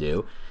difficult to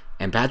do.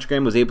 And Patrick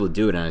Graham was able to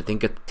do it, and I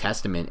think it's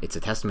a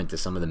testament to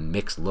some of the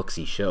mixed looks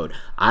he showed.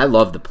 I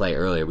love the play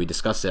earlier. We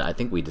discussed it. I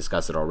think we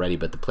discussed it already,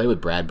 but the play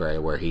with Bradbury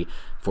where he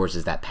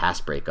forces that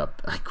pass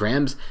breakup.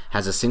 Graham's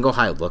has a single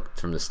high look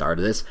from the start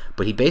of this,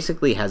 but he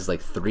basically has like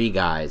three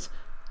guys,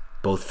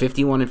 both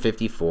 51 and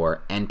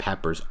 54, and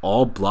Peppers,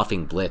 all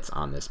bluffing blitz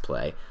on this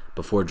play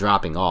before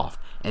dropping off.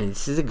 And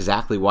this is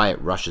exactly why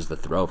it rushes the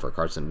throw for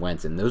Carson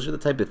Wentz. And those are the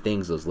type of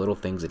things, those little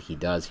things that he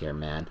does here,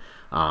 man,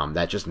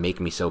 that just make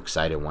me so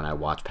excited when I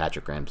watch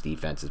Patrick Graham's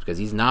defenses, because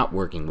he's not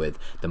working with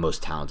the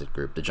most talented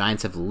group. The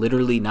Giants have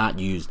literally not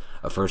used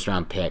a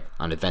first-round pick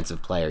on a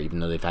defensive player, even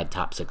though they've had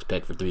top 6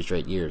 pick for 3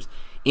 straight years.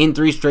 In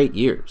 3 straight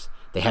years,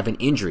 they have an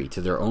injury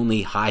to their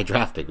only high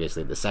draft pick,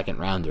 basically, the second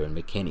rounder in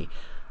McKinney.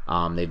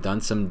 They've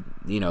done some,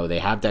 they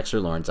have Dexter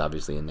Lawrence,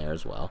 obviously, in there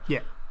as well. Yeah.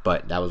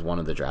 But that was one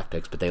of the draft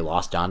picks, but they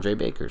lost DeAndre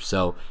Baker.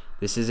 So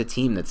this is a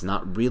team that's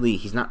not really,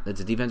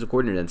 it's a defensive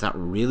coordinator that's not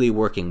really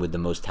working with the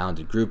most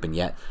talented group, and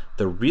yet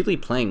they're really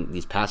playing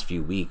these past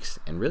few weeks,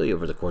 and really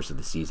over the course of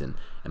the season,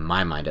 in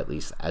my mind at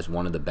least, as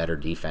one of the better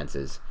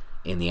defenses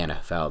in the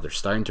NFL. They're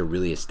starting to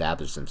really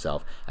establish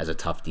themselves as a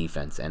tough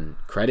defense, and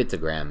credit to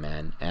Graham,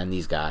 man, and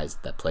these guys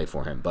that play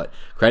for him, but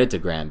credit to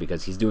Graham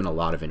because he's doing a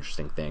lot of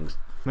interesting things.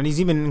 And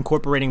he's even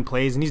incorporating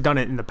plays, and he's done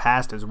it in the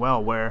past as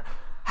well, where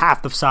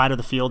half the side of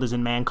the field is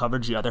in man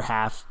coverage, the other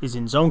half is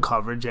in zone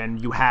coverage,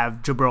 and you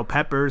have Jabril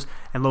Peppers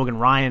and Logan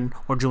Ryan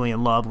or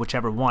Julian Love,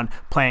 whichever one,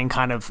 playing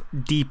kind of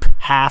deep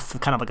half,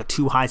 kind of like a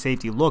 2 high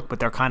safety look, but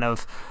they're kind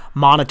of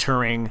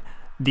monitoring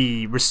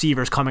the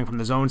receivers coming from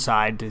the zone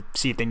side to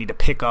see if they need to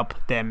pick up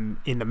them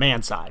in the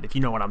man side, if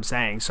you know what I'm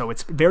saying. So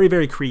it's very,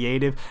 very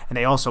creative, and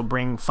they also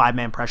bring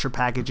 5-man pressure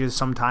packages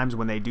sometimes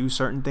when they do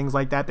certain things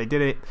like that. They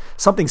did it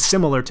something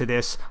similar to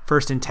this,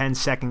 1st and 10,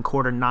 second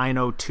quarter,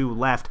 9:02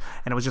 left,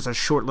 and it was just a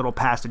short little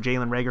pass to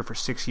Jalen Reagor for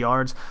 6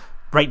 yards,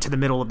 right to the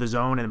middle of the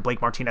zone, and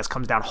Blake Martinez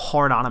comes down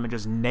hard on him and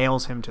just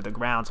nails him to the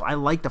ground. So I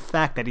like the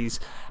fact that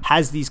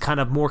has these kind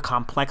of more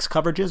complex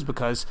coverages,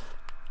 because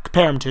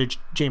compare him to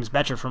James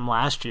Bettcher from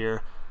last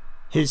year,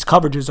 his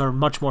coverages are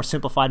much more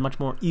simplified, much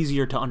more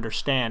easier to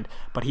understand,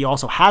 but he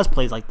also has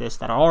plays like this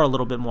that are a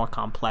little bit more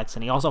complex,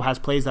 and he also has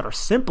plays that are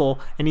simple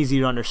and easy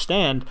to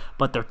understand,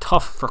 but they're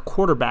tough for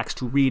quarterbacks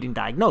to read and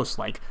diagnose,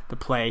 like the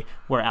play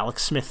where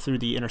Alex Smith threw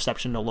the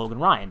interception to Logan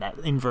Ryan, that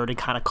inverted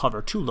kind of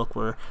cover 2 look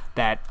where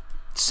that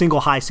single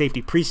high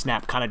safety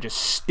pre-snap kind of just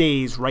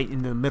stays right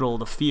in the middle of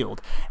the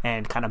field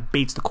and kind of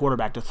baits the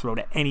quarterback to throw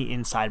to any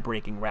inside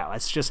breaking route.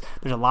 It's just,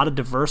 there's a lot of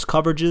diverse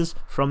coverages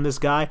from this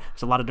guy.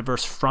 There's a lot of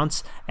diverse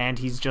fronts, and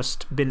he's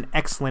just been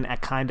excellent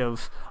at kind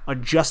of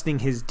adjusting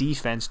his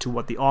defense to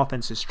what the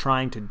offense is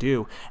trying to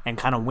do and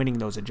kind of winning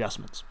those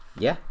adjustments.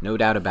 Yeah, no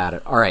doubt about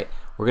it. All right,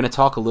 we're going to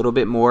talk a little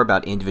bit more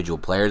about individual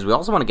players. We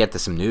also want to get to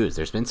some news.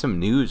 There's been some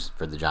news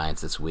for the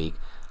Giants this week.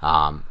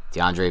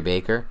 DeAndre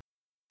Baker,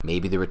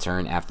 maybe the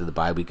return after the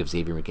bye week of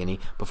Xavier McKinney.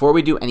 Before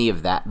we do any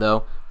of that,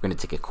 though, we're going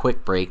to take a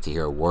quick break to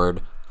hear a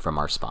word from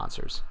our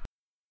sponsors.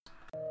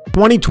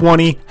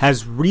 2020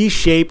 has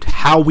reshaped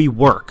how we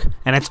work,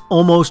 and it's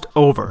almost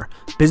over.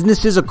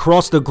 Businesses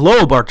across the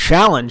globe are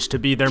challenged to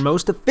be their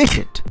most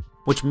efficient,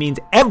 which means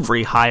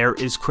every hire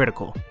is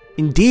critical.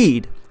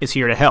 Indeed is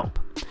here to help.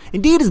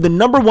 Indeed is the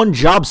 #1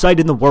 job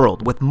site in the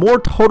world, with more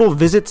total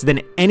visits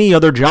than any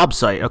other job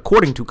site,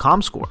 according to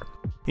Comscore.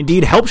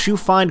 Indeed helps you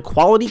find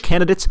quality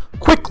candidates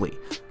quickly,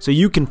 so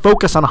you can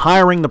focus on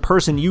hiring the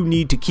person you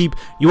need to keep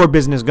your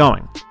business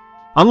going.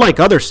 Unlike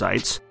other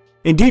sites,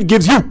 Indeed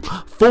gives you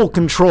full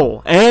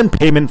control and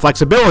payment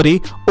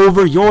flexibility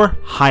over your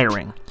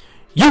hiring.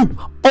 You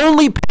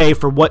only pay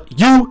for what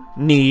you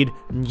need.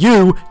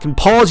 You can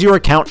pause your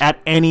account at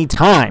any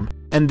time,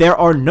 and there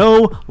are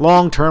no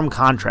long-term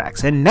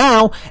contracts. And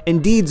now,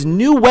 Indeed's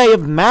new way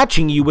of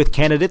matching you with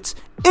candidates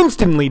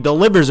instantly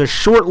delivers a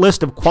short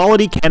list of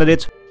quality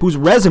candidates whose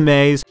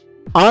resumes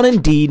on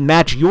Indeed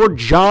match your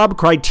job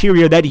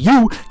criteria that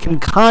you can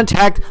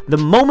contact the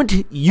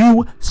moment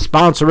you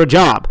sponsor a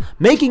job,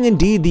 making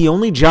Indeed the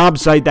only job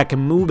site that can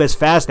move as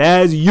fast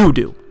as you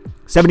do.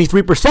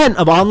 73%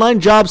 of online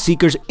job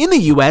seekers in the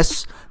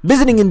U.S.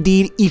 visiting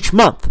Indeed each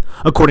month,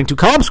 according to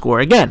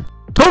Comscore, again,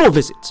 total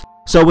visits.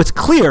 So it's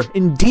clear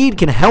Indeed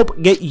can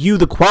help get you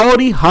the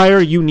quality hire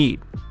you need.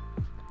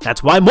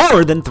 That's why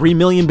more than 3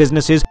 million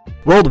businesses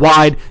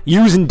worldwide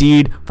use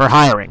Indeed for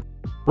hiring.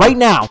 Right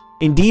now,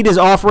 Indeed is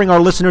offering our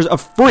listeners a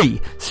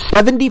free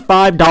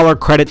 $75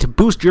 credit to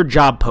boost your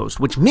job post,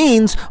 which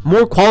means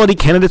more quality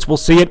candidates will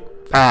see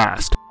it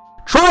fast.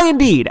 Try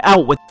Indeed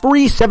out with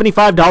free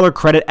 $75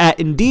 credit at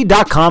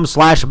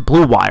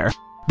Indeed.com/Blue Wire.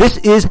 This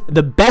is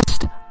the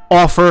best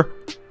offer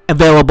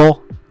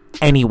available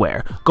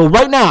anywhere. Go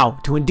right now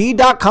to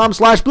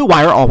Indeed.com/Blue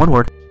Wire, all one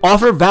word.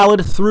 Offer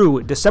valid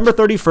through December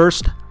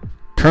 31st.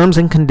 Terms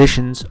and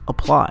conditions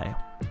apply.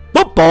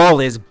 Football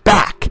is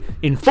back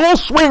in full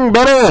swing,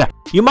 baby!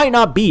 You might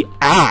not be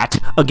at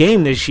a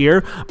game this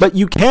year, but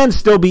you can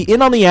still be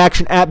in on the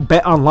action at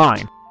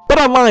BetOnline.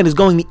 BetOnline is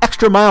going the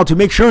extra mile to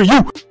make sure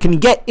you can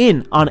get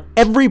in on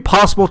every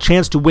possible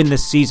chance to win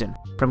this season.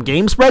 From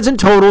game spreads and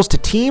totals to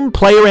team,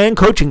 player, and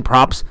coaching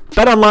props,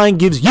 BetOnline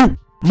gives you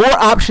more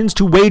options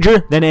to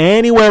wager than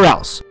anywhere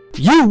else.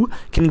 You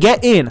can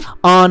get in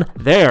on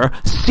their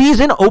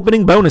season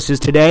opening bonuses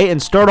today and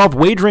start off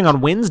wagering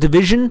on wins,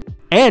 division,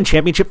 and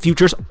championship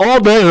futures all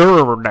day,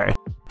 every day.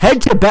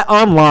 Head to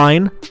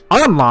BetOnline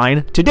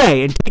online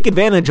today and take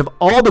advantage of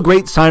all the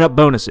great sign-up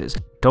bonuses.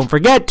 Don't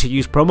forget to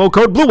use promo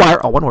code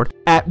BlueWire, all one word,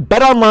 at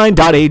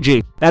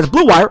betonline.ag. That's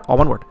BlueWire, all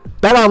one word.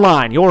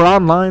 BetOnline, your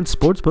online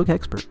sportsbook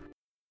expert.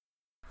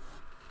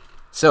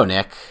 So,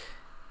 Nick,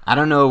 I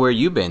don't know where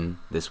you've been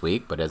this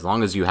week, but as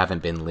long as you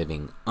haven't been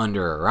living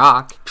under a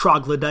rock...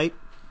 Troglodyte.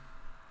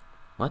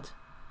 What?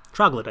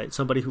 Troglodyte,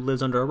 somebody who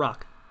lives under a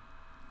rock.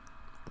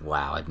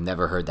 Wow, I've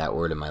never heard that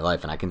word in my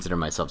life, and I consider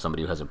myself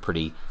somebody who has a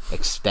pretty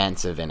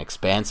extensive and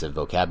expansive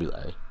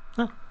vocabulary.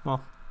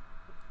 Well,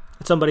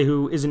 it's somebody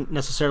who isn't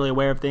necessarily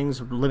aware of things,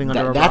 living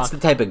under a rock. That's the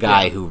type of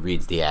guy who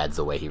reads the ads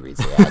the way he reads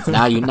the ads.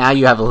 now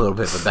you have a little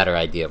bit of a better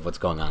idea of what's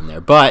going on there.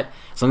 But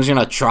as long as you're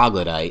not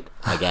troglodyte,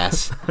 I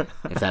guess,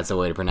 if that's the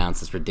way to pronounce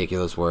this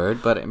ridiculous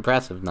word, but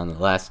impressive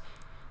nonetheless.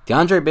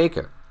 DeAndre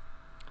Baker,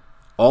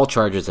 all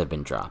charges have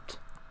been dropped.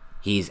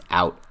 He's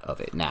out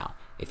of it now.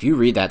 If you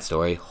read that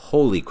story,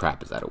 holy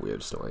crap, is that a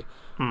weird story.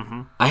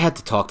 Mm-hmm. I had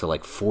to talk to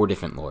like 4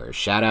 different lawyers.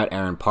 Shout out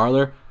Aaron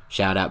Parler.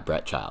 Shout out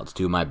Brett Childs,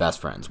 2 of my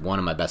best friends. One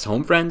of my best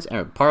home friends,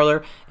 Aaron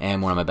Parler,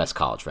 and one of my best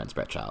college friends,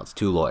 Brett Childs.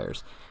 2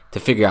 lawyers. To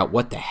figure out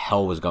what the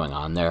hell was going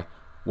on there.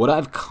 What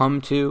I've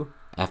come to,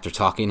 after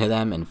talking to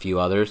them and a few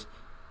others,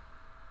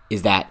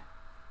 is that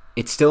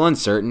it's still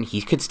uncertain.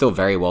 He could still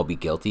very well be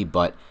guilty,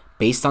 but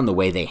based on the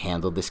way they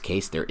handled this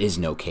case, there is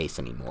no case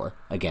anymore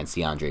against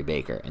DeAndre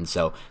Baker. And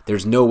so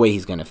there's no way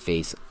he's going to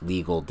face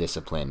legal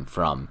discipline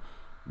from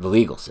the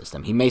legal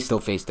system. He may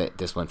still face that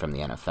discipline from the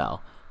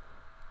NFL.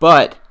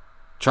 But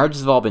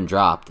charges have all been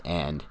dropped,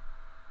 and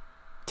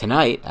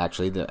tonight,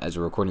 actually, as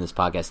we're recording this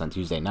podcast on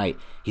Tuesday night,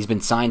 he's been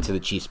signed to the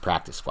Chiefs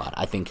practice squad.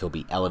 I think he'll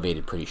be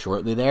elevated pretty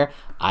shortly there.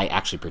 I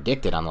actually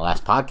predicted on the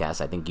last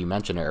podcast, I think you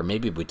mentioned it, or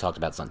maybe we talked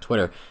about this on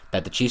Twitter,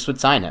 that the Chiefs would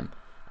sign him.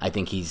 I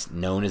think he's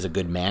known as a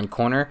good man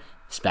corner.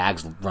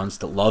 Spags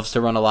loves to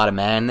run a lot of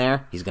man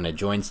there. He's going to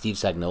join Steve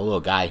Spagnuolo,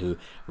 a guy who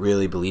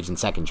really believes in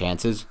second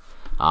chances,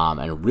 and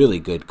a really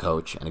good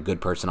coach and a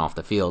good person off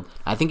the field.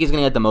 I think he's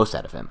going to get the most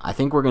out of him. I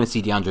think we're going to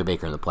see DeAndre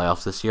Baker in the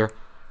playoffs this year.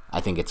 I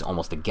think it's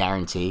almost a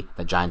guarantee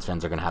that Giants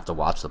fans are going to have to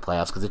watch the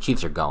playoffs because the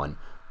Chiefs are going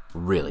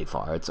really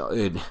far.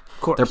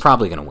 They're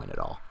probably going to win it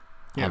all.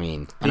 Yeah. I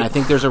mean, and I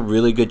think there's a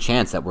really good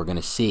chance that we're going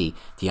to see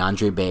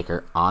DeAndre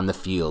Baker on the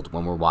field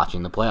when we're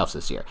watching the playoffs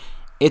this year.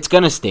 It's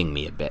going to sting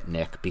me a bit,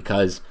 Nick,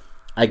 because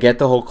I get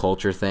the whole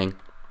culture thing,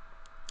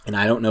 and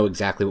I don't know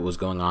exactly what was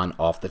going on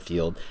off the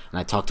field. And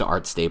I talked to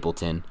Art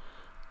Stapleton,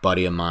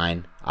 buddy of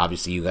mine.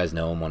 Obviously, you guys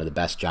know him, one of the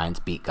best Giants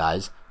beat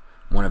guys.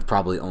 One of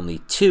probably only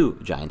 2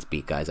 Giants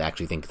beat guys I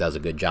actually think does a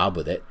good job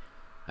with it.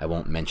 I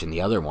won't mention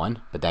the other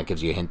one, but that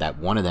gives you a hint that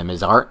one of them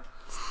is Art.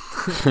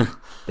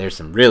 There's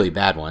some really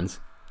bad ones.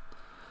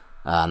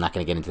 I'm not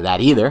going to get into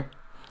that either.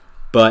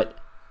 But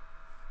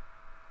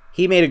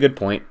he made a good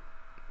point.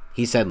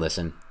 He said,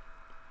 listen,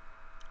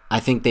 I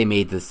think they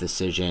made this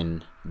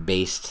decision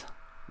based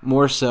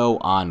more so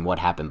on what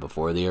happened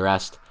before the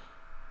arrest,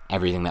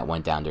 everything that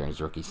went down during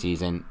his rookie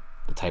season,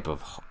 the type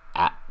of...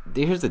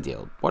 Here's the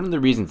deal. One of the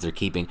reasons they're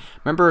keeping...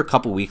 Remember a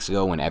couple weeks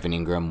ago when Evan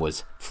Ingram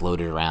was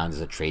floated around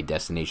as a trade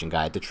destination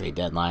guy at the trade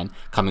deadline,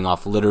 coming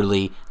off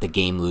literally the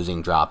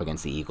game-losing drop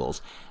against the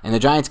Eagles? And the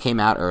Giants came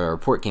out, or a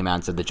report came out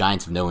and said the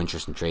Giants have no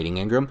interest in trading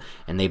Ingram,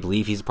 and they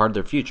believe he's a part of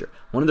their future.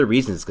 One of the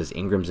reasons is because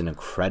Ingram's an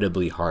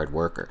incredibly hard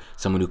worker,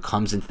 someone who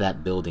comes into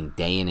that building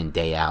day in and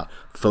day out,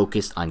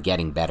 focused on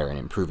getting better and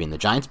improving. The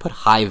Giants put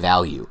high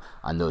value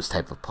on those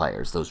type of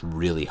players, those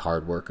really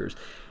hard workers.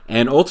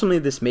 And ultimately,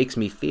 this makes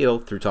me feel,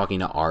 through talking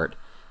to Art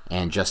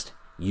and just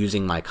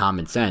using my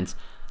common sense,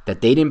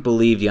 that they didn't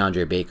believe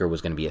DeAndre Baker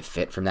was going to be a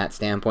fit from that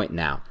standpoint.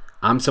 Now,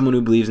 I'm someone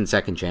who believes in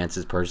second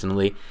chances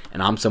personally,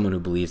 and I'm someone who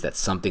believes that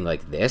something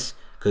like this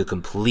could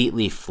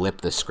completely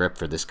flip the script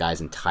for this guy's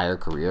entire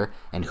career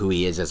and who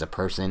he is as a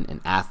person,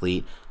 an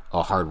athlete,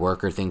 a hard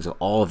worker, things of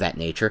all of that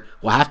nature.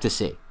 We'll have to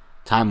see.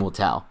 Time will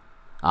tell.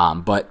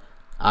 But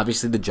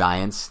obviously the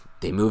Giants...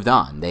 they moved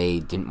on. They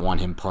didn't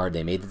want him part.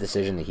 They made the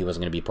decision that he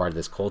wasn't going to be part of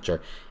this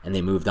culture, and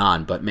they moved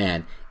on. But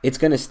man, it's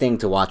going to sting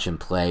to watch him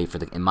play.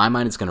 In my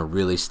mind, it's going to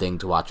really sting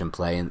to watch him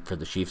play for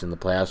the Chiefs in the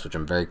playoffs, which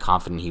I'm very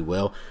confident he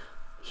will.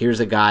 here's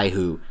a guy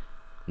who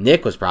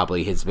Nick was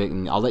probably his big,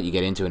 and I'll let you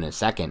get into it in a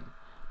second,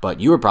 but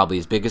you were probably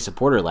his biggest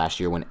supporter last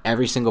year when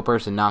every single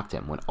person knocked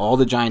him, when all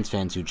the Giants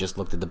fans who just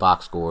looked at the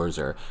box scores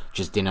or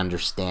just didn't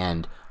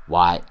understand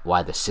why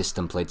the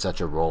system played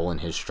such a role in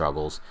his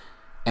struggles.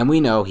 And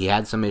we know he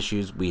had some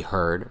issues. We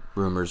heard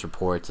rumors,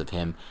 reports of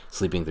him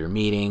sleeping through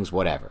meetings,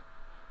 whatever.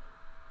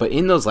 But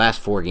in those last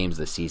 4 games of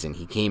the season,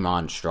 he came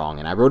on strong.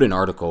 And I wrote an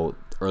article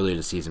earlier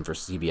this season for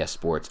CBS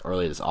Sports,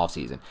 earlier this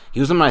offseason. He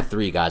was one of my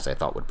 3 guys I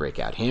thought would break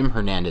out. Him,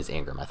 Hernandez,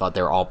 Ingram. I thought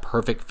they were all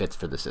perfect fits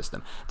for the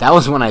system. That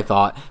was when I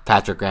thought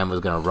Patrick Graham was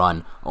going to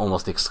run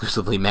almost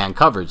exclusively man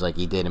coverage like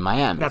he did in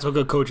Miami. That's what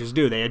good coaches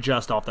do. They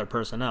adjust off their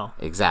personnel.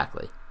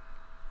 Exactly.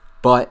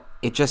 But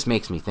it just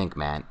makes me think,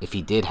 man, if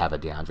he did have a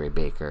DeAndre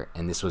Baker,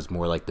 and this was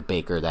more like the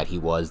Baker that he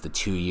was the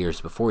 2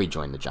 years before he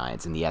joined the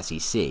Giants in the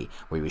SEC,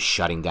 where he was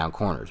shutting down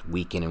corners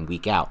week in and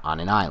week out on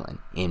an island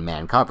in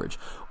man coverage,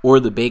 or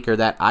the Baker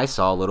that I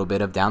saw a little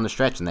bit of down the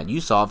stretch and that you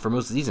saw for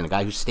most of the season, a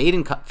guy who stayed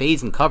in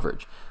phase in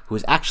coverage, who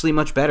was actually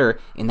much better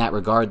in that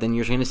regard than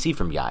you're going to see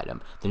from Yiadom,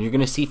 than you're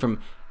going to see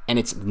from, and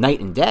it's night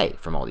and day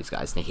from all these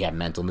guys. He had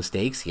mental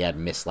mistakes, he had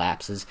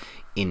mislapses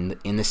in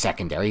the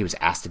secondary, he was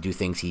asked to do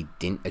things he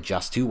didn't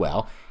adjust to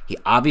well. He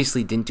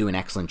obviously didn't do an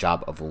excellent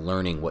job of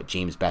learning what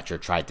James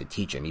Bettcher tried to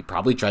teach him. He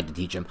probably tried to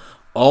teach him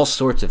all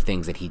sorts of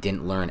things that he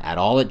didn't learn at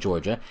all at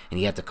Georgia, and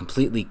he had to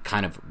completely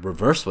kind of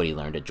reverse what he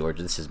learned at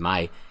Georgia. This is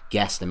my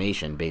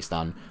guesstimation based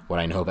on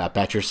what I know about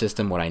Bettcher's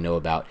system, what I know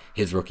about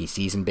his rookie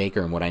season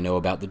Baker, and what I know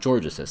about the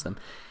Georgia system.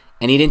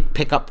 And he didn't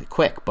pick up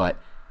quick, but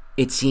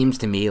it seems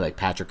to me like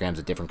Patrick Graham's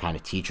a different kind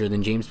of teacher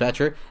than James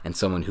Bettcher, and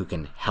someone who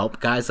can help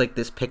guys like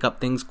this pick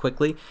up things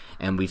quickly.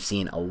 And we've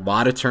seen a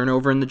lot of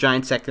turnover in the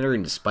Giants secondary,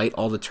 and despite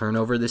all the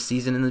turnover this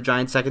season in the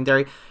Giants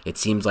secondary, it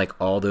seems like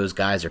all those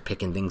guys are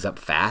picking things up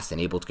fast and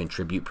able to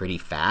contribute pretty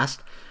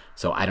fast.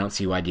 So I don't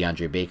see why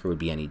DeAndre Baker would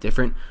be any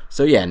different.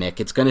 So yeah, Nick,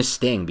 it's going to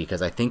sting,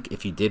 because I think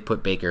if you did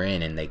put Baker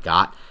in and they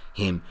got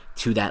him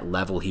to that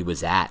level he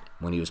was at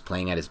when he was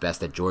playing at his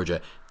best at Georgia,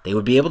 they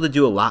would be able to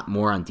do a lot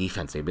more on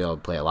defense. They'd be able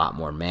to play a lot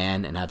more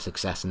man and have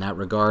success in that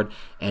regard.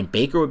 And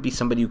Baker would be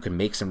somebody who could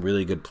make some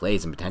really good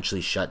plays and potentially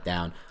shut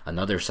down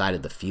another side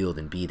of the field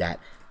and be that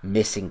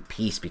missing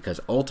piece, because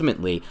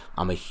ultimately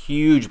I'm a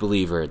huge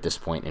believer at this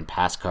point in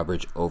pass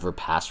coverage over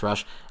pass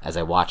rush as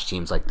I watch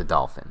teams like the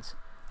Dolphins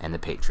and the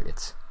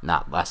Patriots,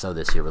 not less so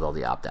this year with all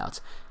the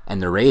opt-outs,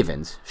 and the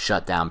Ravens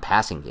shut down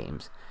passing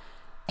games.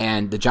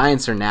 And the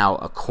Giants are now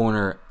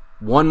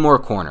one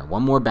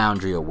more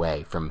boundary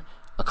away from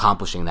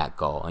accomplishing that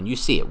goal. And you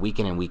see it week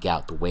in and week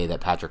out, the way that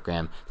Patrick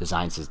Graham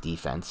designs his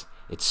defense.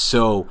 It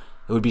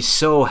would be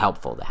so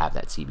helpful to have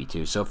that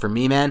CB2. So for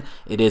me, man,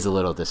 it is a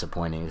little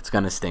disappointing. It's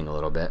going to sting a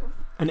little bit.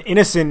 An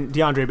innocent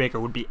DeAndre Baker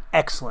would be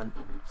excellent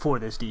for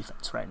this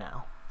defense right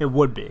now. It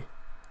would be.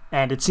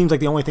 And it seems like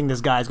the only thing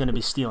this guy is going to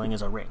be stealing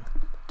is a ring,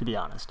 to be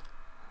honest.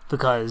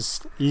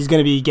 Because he's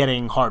going to be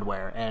getting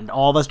hardware, and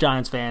all of us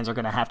Giants fans are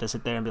going to have to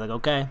sit there and be like,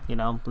 okay,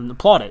 and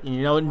applaud it,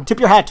 and tip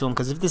your hat to him,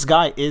 because if this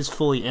guy is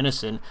fully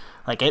innocent,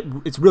 like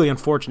it's really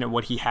unfortunate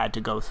what he had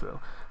to go through.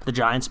 The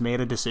Giants made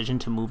a decision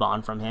to move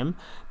on from him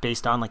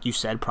based on, like you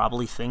said,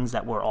 probably things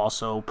that were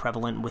also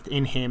prevalent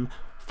within him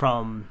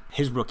from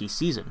his rookie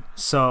season.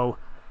 So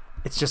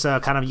it's just a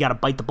kind of, you got to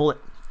bite the bullet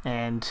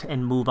and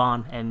move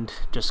on, and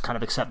just kind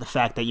of accept the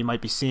fact that you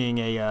might be seeing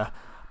a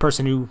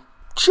person who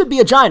should be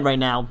a Giant right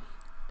now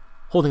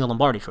holding a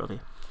Lombardi trophy.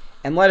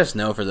 And let us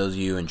know, for those of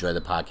you who enjoy the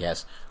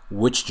podcast,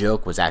 which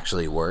joke was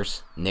actually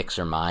worse, Nick's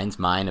or mine's.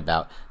 Mine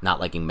about not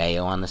liking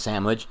mayo on the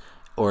sandwich,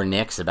 or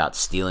Nick's about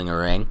stealing a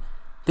ring.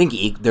 I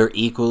think they're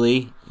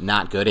equally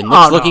not good. And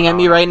Nick's looking at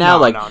me right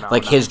now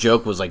his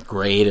joke was like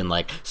great and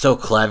like so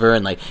clever,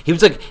 and like he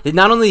was like,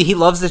 not only he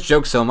loves this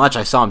joke so much,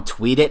 I saw him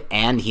tweet it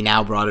and he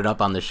now brought it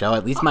up on the show.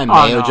 At least my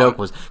mayo joke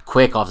was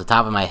quick off the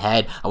top of my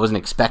head. I wasn't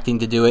expecting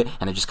to do it,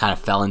 and it just kind of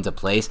fell into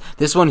place.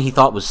 This one he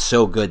thought was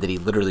so good that he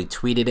literally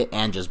tweeted it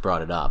and just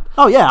brought it up.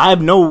 Oh yeah,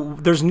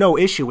 there's no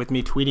issue with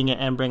me tweeting it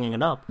and bringing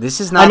it up. This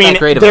is not that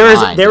great of a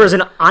line. There is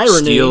an irony.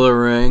 Steal a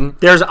ring.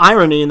 There's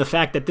irony in the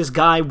fact that this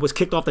guy was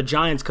kicked off the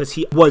Giants because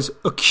he was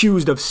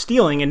accused of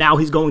stealing, and now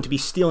he's going to be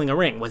stealing a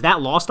ring. Was that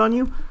lost on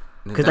you?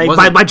 Because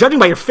by judging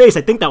by your face,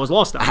 I think that was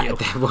lost on you.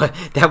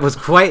 That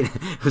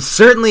was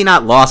certainly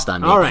not lost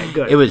on me. All right,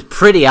 good. It was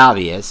pretty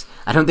obvious.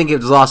 I don't think it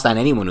was lost on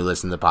anyone who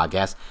listened to the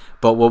podcast.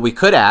 But what we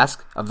could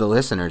ask of the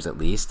listeners, at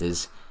least,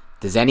 is,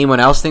 does anyone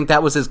else think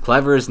that was as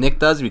clever as Nick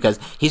does? Because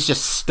he's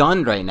just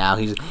stunned right now.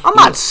 I'm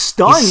not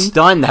stunned. He's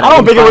stunned that I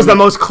don't think it was the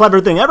most clever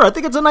thing ever. I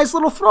think it's a nice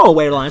little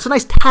throwaway line. It's a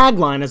nice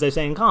tagline, as they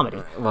say in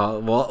comedy.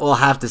 Well, we'll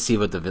have to see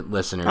what the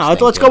listeners think.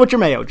 Let's go with your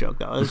mayo joke,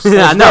 though. It's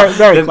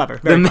very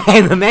clever.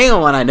 The mayo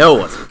one I know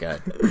wasn't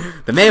good.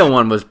 The mayo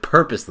one was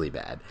purposely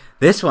bad.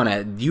 This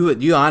one,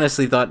 you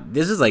honestly thought,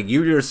 this is like,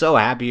 you're so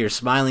happy, you're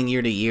smiling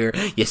year to year,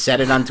 you said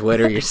it on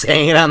Twitter, you're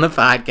saying it on the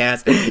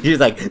podcast, you're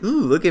like,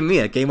 ooh, look at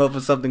me, I came up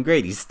with something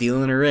great. He's stealing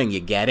stealing a ring. You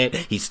get it?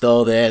 He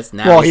stole this.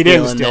 Now well, he's he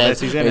didn't stealing steal this.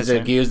 He's innocent.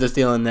 He's accused of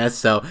stealing this.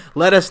 So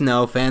let us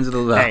know, fans of the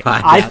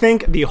podcast. I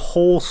think the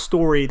whole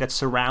story that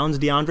surrounds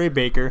DeAndre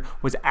Baker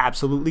was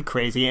absolutely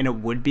crazy, and it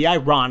would be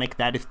ironic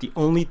that if the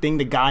only thing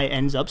the guy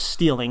ends up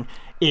stealing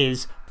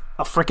is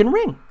a freaking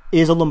ring,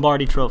 is a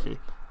Lombardi trophy.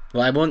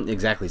 Well, I won't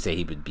exactly say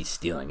he would be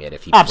stealing it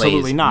if he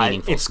absolutely plays not.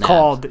 meaningful It's snaps.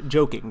 called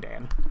joking,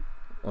 Dan.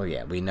 Well,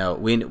 yeah, we know.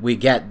 We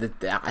get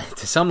that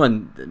to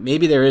someone.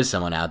 Maybe there is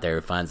someone out there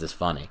who finds this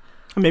funny.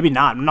 Maybe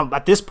not. No,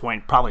 at this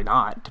point, probably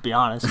not, to be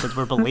honest, because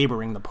we're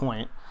belaboring the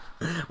point.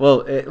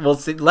 Well,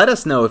 let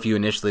us know if you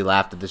initially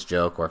laughed at this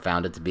joke or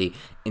found it to be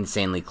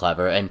insanely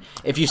clever. And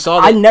if you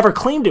saw that, I never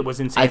claimed it was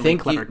insanely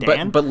clever,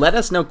 Dan. But let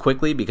us know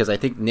quickly, because I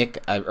think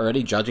Nick,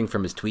 already judging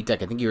from his tweet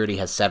deck, I think he already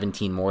has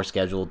 17 more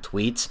scheduled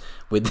tweets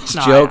with this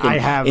joke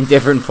in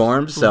different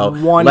forms. So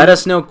let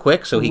us know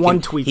quick so he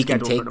can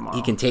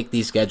take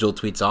these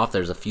scheduled tweets off.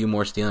 There's a few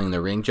more stealing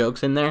the ring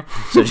jokes in there.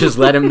 So just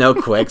let him know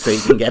quick so he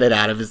can get it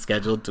out of his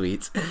scheduled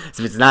tweets.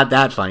 So if it's not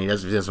that funny, he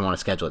doesn't want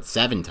to schedule it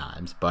 7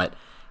 times, but...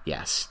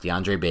 Yes,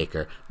 DeAndre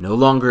Baker, no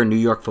longer a New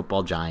York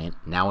Football Giant,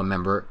 now a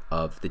member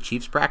of the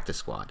Chiefs practice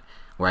squad,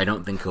 where I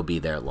don't think he'll be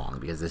there long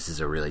because this is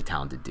a really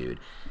talented dude.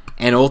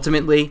 And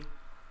ultimately,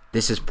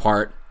 this is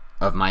part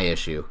of my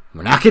issue.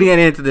 We're not going to get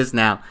into this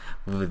now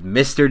with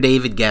Mr.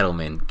 David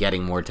Gettleman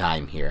getting more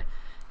time here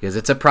because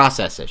it's a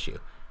process issue.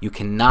 You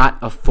cannot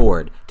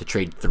afford to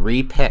trade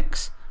 3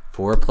 picks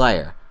for a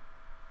player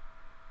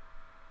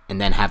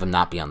and then have him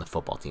not be on the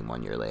football team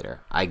 1 year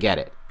later. I get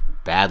it.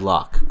 Bad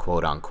luck,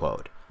 quote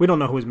unquote. We don't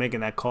know who was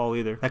making that call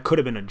either. That could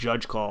have been a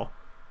judge call.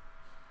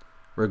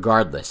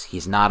 Regardless,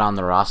 he's not on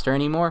the roster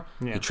anymore.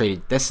 Yeah. He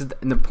traded.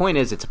 And the point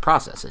is, it's a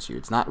process issue.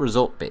 It's not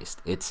result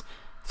based. It's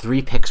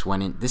 3 picks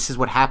went in. This is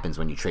what happens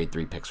when you trade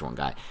 3 picks for one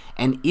guy.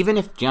 And even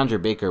if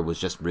DeAndre Baker was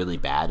just really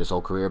bad his whole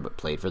career, but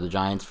played for the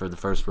Giants for the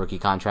first rookie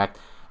contract,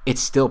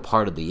 it's still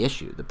part of the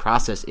issue. The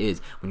process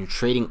is when you're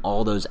trading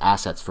all those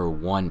assets for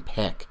 1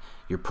 pick,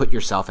 you put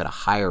yourself at a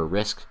higher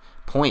risk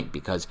point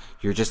because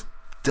you're just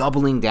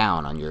doubling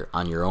down on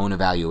your own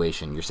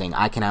evaluation. You're saying,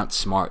 I can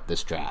outsmart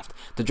this draft.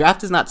 The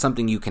draft is not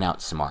something you can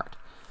outsmart.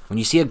 When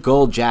you see a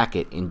gold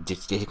jacket in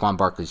Saquon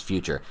Barkley's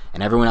future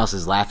and everyone else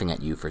is laughing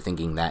at you for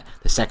thinking that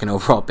the 2nd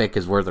overall pick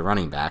is worth a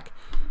running back,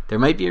 there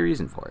might be a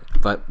reason for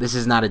it. But this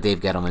is not a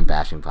Dave Gettleman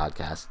bashing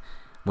podcast.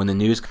 When the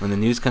news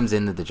comes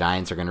in that the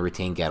Giants are going to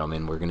retain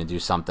Gettleman, we're going to do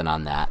something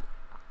on that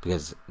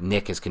because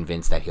Nick is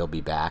convinced that he'll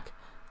be back.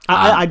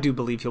 I do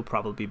believe he'll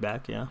probably be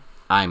back, yeah.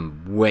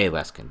 I'm way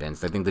less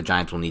convinced. I think the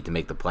Giants will need to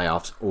make the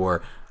playoffs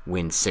or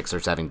win 6 or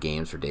 7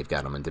 games for Dave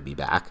Gettleman to be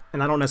back.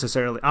 And I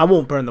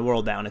won't burn the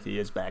world down if he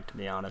is back, to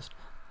be honest.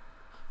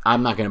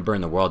 I'm not going to burn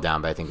the world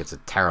down, but I think it's a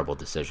terrible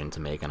decision to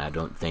make, and I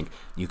don't think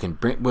you can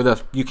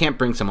you can't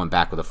bring someone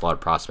back with a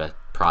flawed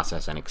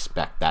process and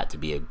expect that to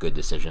be a good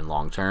decision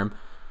long term.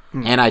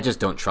 And I just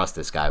don't trust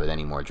this guy with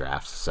any more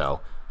drafts. So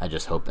I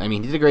just hope. I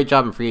mean, he did a great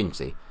job in free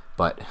agency.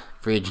 But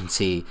free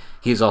agency,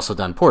 he's also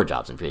done poor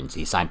jobs in free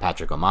agency. He signed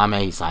Patrick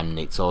Omameh, he signed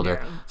Nate Solder.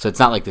 Yeah. So it's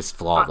not like this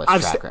flawless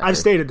track record. I've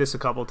stated this a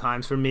couple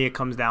times. For me, it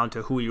comes down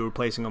to who you're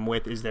replacing him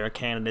with. Is there a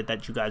candidate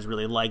that you guys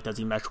really like? Does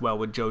he mesh well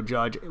with Joe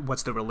Judge?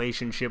 What's the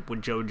relationship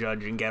with Joe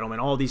Judge and Gettleman?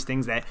 All these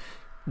things that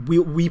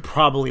we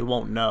probably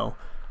won't know,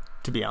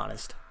 to be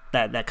honest,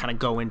 that kind of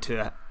go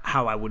into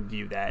how I would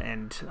view that.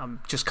 And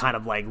I'm just kind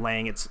of like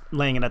laying it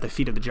at the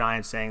feet of the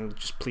Giants saying,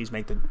 just please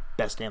make the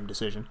best damn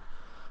decision.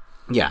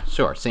 Yeah,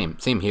 sure. Same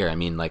here. I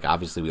mean, like,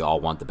 obviously we all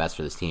want the best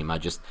for this team. I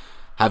just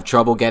have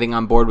trouble getting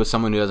on board with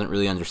someone who doesn't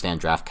really understand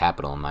draft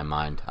capital in my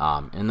mind,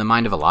 in the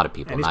mind of a lot of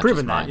people. And he's not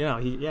proven just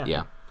that, mine.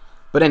 Yeah.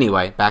 But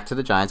anyway, back to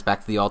the Giants,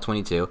 back to the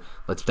All-22.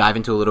 Let's dive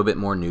into a little bit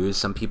more news.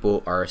 Some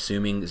people are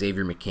assuming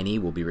Xavier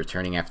McKinney will be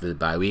returning after the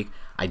bye week.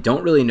 I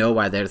don't really know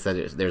why there's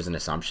an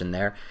assumption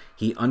there.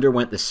 He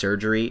underwent the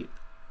surgery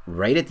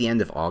right at the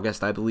end of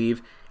August, I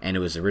believe, and it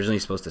was originally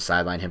supposed to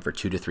sideline him for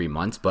 2 to 3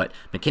 months, but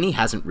McKinney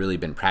hasn't really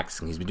been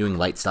practicing. He's been doing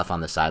light stuff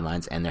on the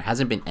sidelines, and there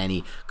hasn't been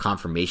any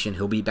confirmation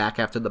he'll be back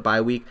after the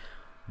bye week.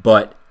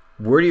 But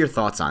what are your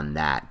thoughts on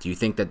that? Do you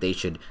think that they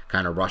should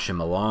kind of rush him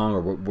along,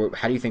 or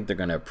how do you think they're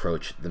going to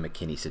approach the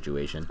McKinney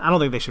situation? I don't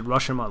think they should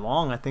rush him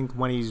along. I think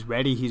when he's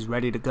ready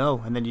to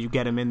go, and then you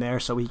get him in there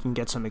so he can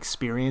get some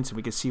experience, and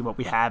we can see what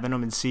we have in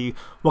him and see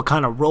what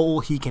kind of role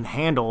he can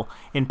handle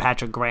in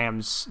Patrick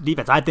Graham's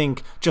defense. I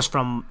think just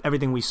from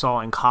everything we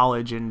saw in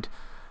college and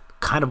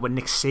kind of what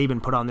Nick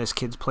Saban put on this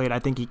kid's plate, I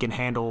think he can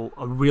handle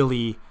a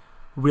really,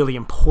 really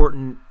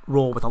important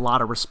role with a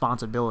lot of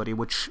responsibility,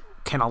 which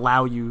can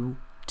allow you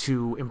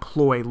to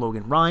employ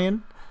Logan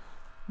Ryan,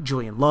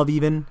 Julian Love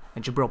even,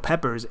 and Jabril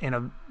Peppers in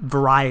a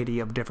variety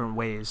of different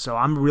ways. So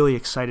I'm really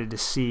excited to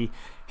see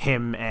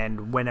him,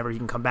 and whenever he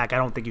can come back. I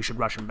don't think you should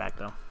rush him back,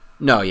 though.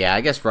 No, yeah,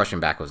 I guess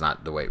rushing back was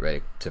not the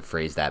way to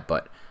phrase that,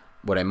 but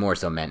what I more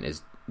so meant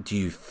is, do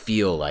you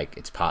feel like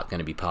it's going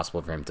to be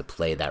possible for him to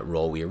play that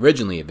role we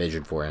originally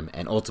envisioned for him,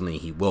 and ultimately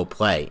he will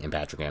play in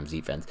Patrick Graham's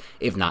defense,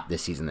 if not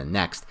this season, then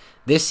next?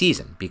 This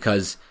season,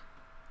 because,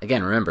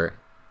 again, remember,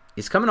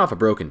 he's coming off a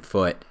broken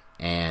foot,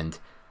 and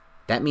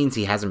that means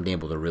he hasn't been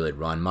able to really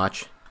run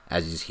much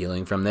as he's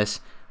healing from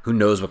this. Who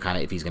knows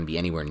if he's going to be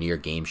anywhere near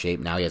game shape.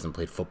 Now he hasn't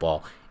played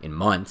football in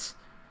months,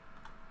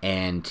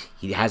 and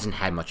he hasn't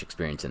had much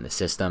experience in the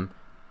system.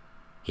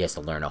 He has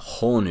to learn a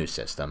whole new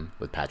system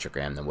with Patrick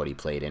Graham than what he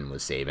played in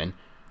with Saban,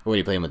 or what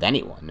he played in with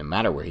anyone, no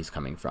matter where he's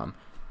coming from.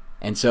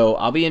 And so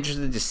I'll be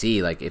interested to see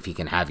if he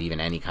can have even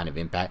any kind of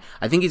impact.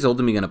 I think he's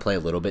ultimately going to play a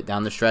little bit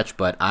down the stretch,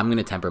 but I'm going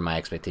to temper my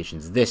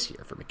expectations this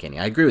year for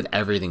McKinney. I agree with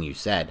everything you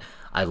said.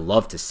 I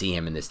love to see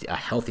him in a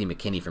healthy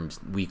McKinney from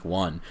week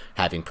one,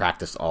 having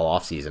practiced all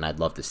offseason. I'd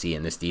love to see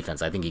in this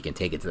defense. I think he can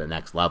take it to the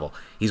next level.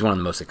 He's one of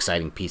the most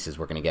exciting pieces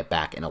we're going to get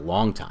back in a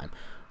long time.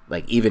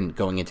 Even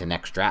going into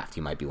next draft,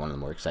 he might be one of the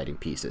more exciting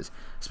pieces,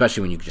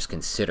 especially when you just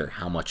consider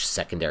how much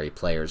secondary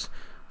players,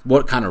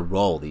 what kind of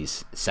role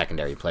these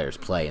secondary players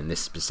play in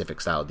this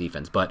specific style of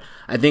defense. But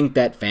I think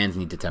that fans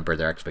need to temper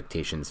their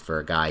expectations for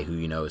a guy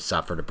who,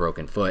 suffered a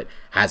broken foot,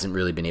 hasn't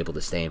really been able to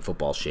stay in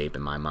football shape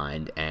in my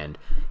mind, and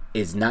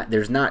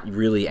there's not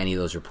really any of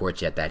those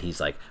reports yet that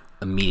he's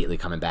immediately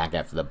coming back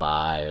after the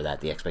bye, or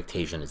that the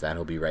expectation is that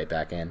he'll be right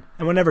back in.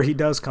 And whenever he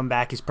does come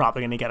back, he's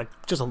probably going to get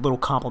just a little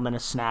complement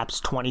of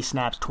snaps, 20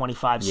 snaps,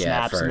 25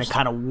 snaps, and then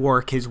kind of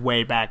work his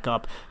way back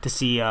up to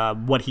see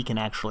what he can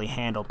actually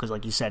handle, because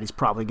like you said, he's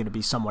probably going to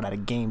be somewhat out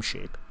of game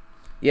shape.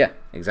 Yeah,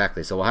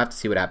 exactly. So we'll have to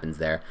see what happens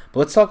there. But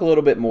let's talk a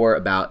little bit more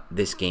about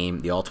this game,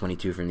 the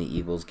All-22 from the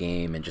Eagles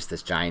game, and just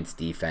this Giants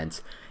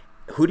defense.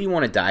 Who do you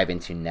want to dive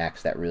into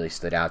next that really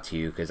stood out to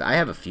you? Because I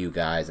have a few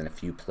guys and a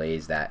few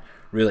plays that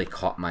really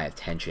caught my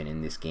attention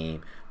in this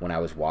game when I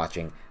was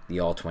watching the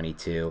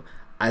All-22.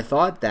 I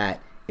thought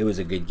that it was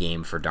a good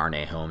game for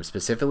Darnay Holmes.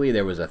 Specifically,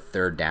 there was a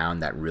third down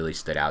that really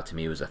stood out to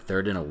me. It was a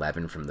 3rd and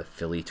 11 from the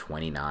Philly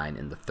 29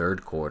 in the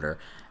third quarter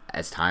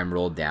as time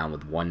rolled down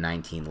with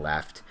 1:19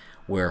 left,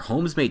 where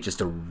Holmes made just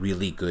a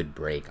really good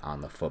break on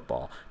the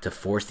football to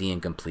force the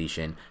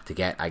incompletion, to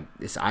get,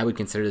 I would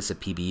consider this a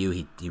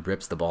PBU. He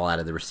rips the ball out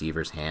of the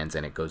receiver's hands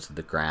and it goes to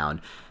the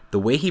ground. The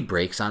way he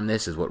breaks on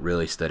this is what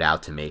really stood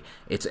out to me.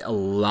 It's a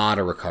lot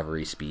of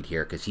recovery speed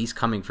here because he's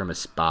coming from a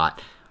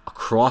spot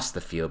across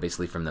the field,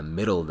 basically from the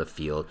middle of the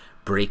field,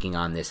 breaking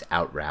on this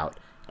out route,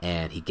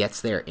 and he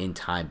gets there in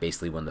time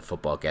basically when the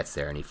football gets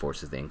there, and he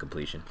forces the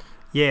incompletion.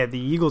 Yeah, the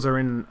Eagles are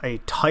in a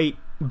tight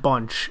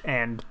bunch,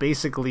 and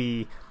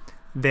basically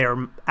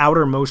their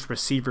outermost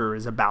receiver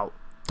is about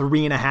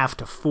 3.5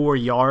 to 4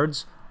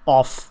 yards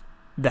off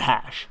the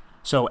hash.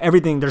 So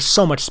there's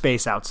so much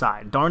space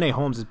outside. Darnay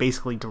Holmes is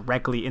basically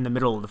directly in the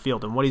middle of the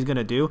field, and what he's going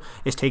to do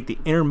is take the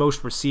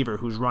innermost receiver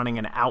who's running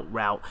an out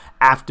route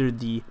after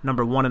the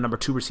number 1 and number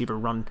 2 receiver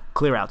run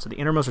clear out. So the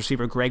innermost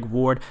receiver, Greg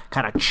Ward,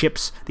 kind of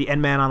chips the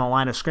end man on the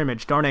line of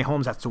scrimmage. Darnay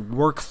Holmes has to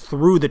work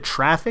through the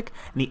traffic,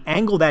 and the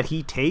angle that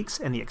he takes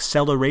and the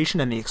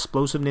acceleration and the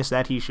explosiveness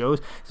that he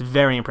shows is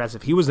very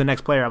impressive. He was the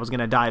next player I was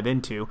going to dive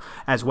into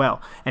as well,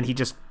 and he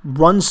just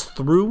runs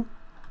through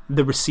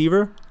the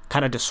receiver,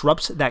 kind of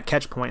disrupts that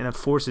catch point, and then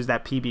forces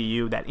that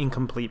PBU, that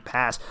incomplete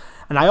pass.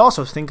 And I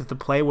also think that the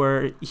play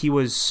where he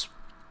was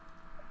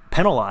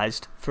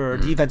penalized for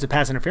defensive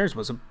pass interference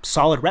was a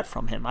solid rep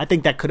from him. I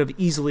think that could have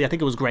easily, I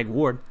think it was Greg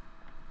Ward,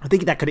 I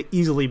think that could have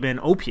easily been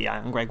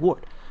OPI on Greg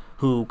Ward,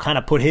 who kind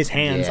of put his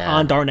hands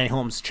on Darnay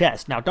Holmes'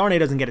 chest. Now, Darnay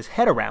doesn't get his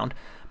head around,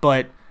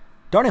 but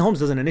Darnay Holmes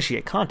doesn't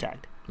initiate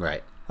contact.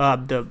 Right.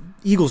 The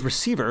Eagles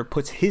receiver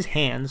puts his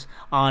hands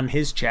on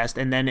his chest,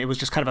 and then it was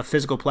just kind of a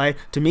physical play.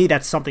 To me,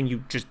 that's something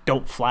you just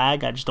don't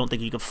flag. I just don't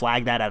think you could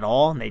flag that at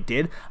all, and they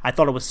did. I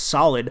thought it was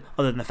solid,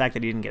 other than the fact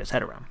that he didn't get his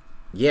head around.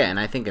 Yeah, and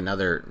I think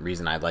another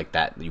reason I like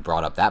that you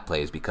brought up that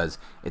play is because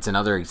it's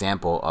another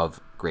example of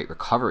great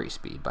recovery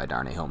speed by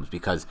Darnay Holmes,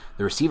 because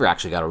the receiver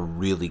actually got a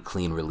really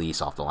clean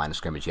release off the line of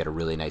scrimmage. He had a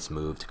really nice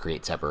move to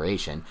create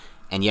separation,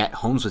 and yet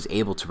Holmes was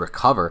able to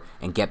recover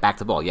and get back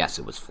the ball. Yes,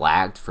 it was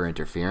flagged for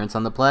interference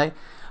on the play,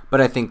 but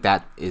I think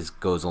that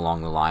goes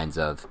along the lines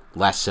of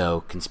less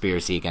so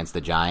conspiracy against the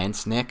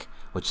Giants, Nick,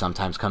 which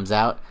sometimes comes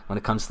out when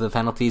it comes to the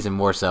penalties, and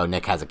more so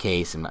Nick has a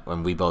case, and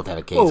we both have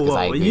a case.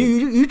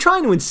 You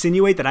trying to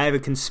insinuate that I have a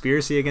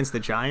conspiracy against the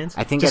Giants?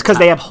 I think just because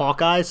they have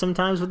Hawkeyes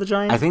sometimes with the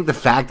Giants? I think the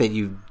fact that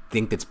you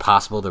think it's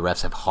possible the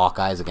refs have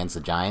Hawkeyes against the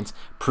Giants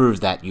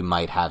proves that you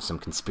might have some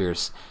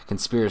conspirational.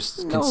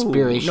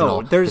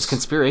 No, is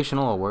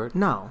conspirational a word?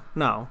 No,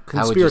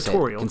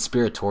 conspiratorial.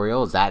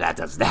 Conspiratorial? That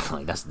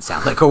definitely doesn't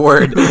sound like a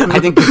word.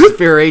 I think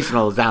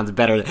conspirational sounds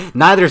better.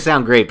 Neither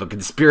sound great, but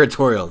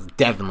conspiratorial is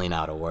definitely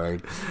not a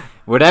word.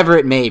 Whatever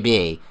it may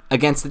be,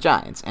 against the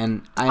Giants,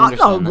 and I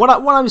understand.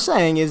 What I'm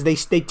saying is they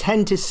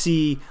tend to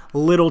see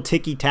little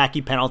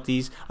ticky-tacky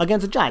penalties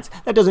against the Giants.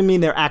 That doesn't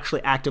mean they're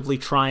actually actively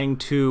trying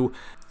to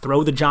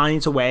throw the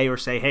Giants away or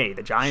say, hey,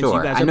 the Giants, sure,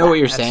 you guys are I know back. What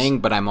you're saying,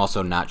 but I'm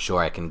also not sure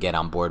I can get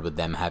on board with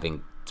them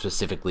having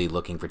specifically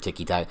looking for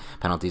ticky-tacky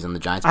penalties on the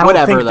Giants. I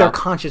don't think they're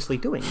consciously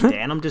doing it,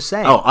 Dan. I'm just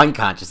saying. Oh,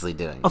 unconsciously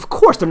doing it. Of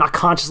course, they're not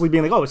consciously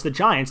being like, oh, it's the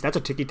Giants. That's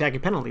a ticky-tacky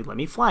penalty. Let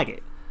me flag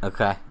it.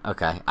 Okay.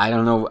 I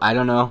don't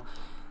know.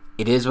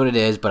 It is what it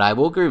is, but I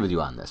will agree with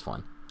you on this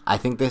one. I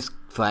think this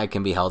flag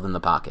can be held in the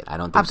pocket. I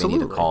don't think they need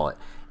to call it.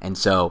 And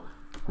so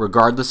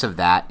regardless of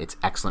that, it's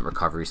excellent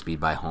recovery speed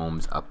by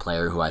Holmes, a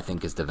player who I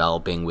think is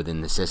developing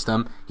within the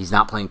system. He's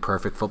not playing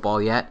perfect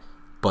football yet,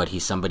 but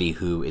he's somebody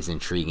who is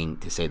intriguing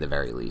to say the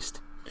very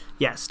least.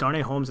 Yes,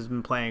 Darnay Holmes has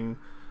been playing,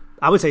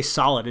 I would say,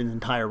 solid in the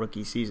entire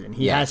rookie season.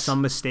 He has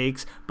some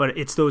mistakes, but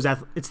it's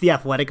the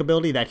athletic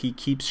ability that he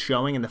keeps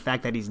showing, and the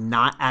fact that he's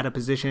not out of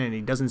position and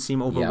he doesn't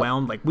seem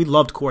overwhelmed. Like, we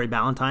loved Corey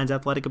Ballantyne's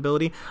athletic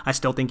ability. I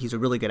still think he's a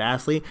really good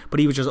athlete, but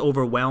he was just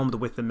overwhelmed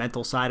with the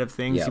mental side of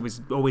things. He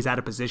was always out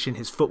of position.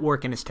 His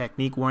footwork and his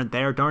technique weren't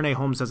there. Darnay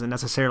Holmes doesn't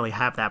necessarily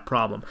have that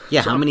problem.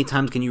 Yeah, so, how many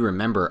times can you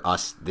remember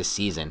us this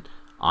season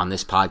on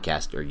this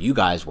podcast, or you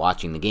guys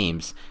watching the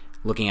games,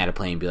 looking at a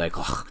play and be like,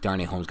 oh,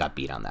 Darnay Holmes got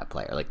beat on that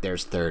play. Or like,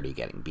 there's 30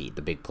 getting beat.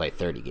 The big play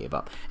 30 gave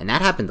up. And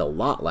that happened a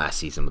lot last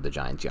season with the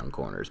Giants' young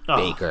corners,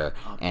 Baker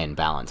and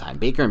Ballantyne.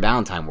 Baker and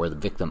Ballantyne were the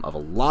victim of a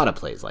lot of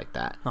plays like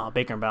that.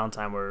 Baker and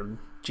Ballantyne were,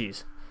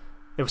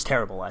 it was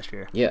terrible last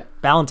year. Yeah.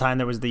 Ballantyne,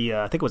 there was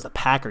I think it was the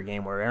Packer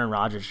game where Aaron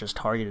Rodgers just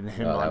targeted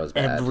him on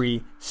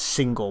every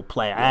single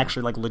play. Yeah. I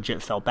actually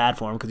legit felt bad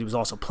for him because he was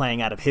also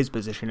playing out of his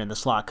position in the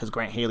slot because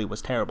Grant Haley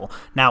was terrible.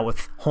 Now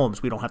with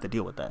Holmes, we don't have to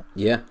deal with that.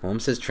 Yeah,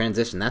 Holmes has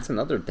transitioned. That's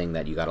another thing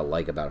that you got to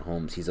like about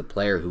Holmes. He's a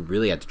player who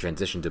really had to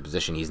transition to a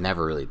position he's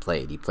never really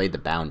played. He played the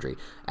boundary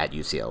at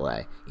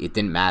UCLA. It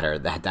didn't matter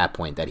at that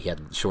point that he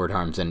had short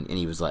arms and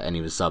he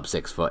was sub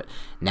 6 foot.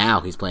 Now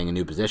he's playing a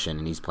new position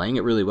and he's playing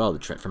it really well.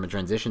 From a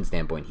transition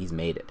standpoint, he's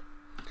made it.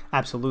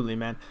 Absolutely,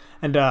 man.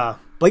 And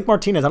Blake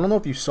Martinez, I don't know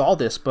if you saw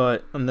this,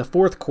 but in the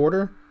fourth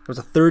quarter, there was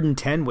a 3rd and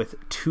 10 with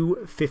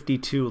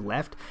 2:52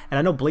 left. And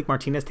I know Blake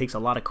Martinez takes a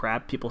lot of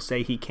crap. People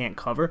say he can't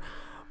cover.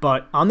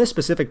 But on this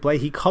specific play,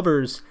 he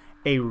covers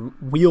a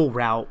wheel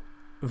route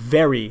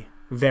very,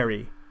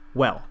 very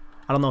well.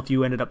 I don't know if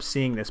you ended up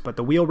seeing this, but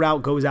the wheel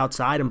route goes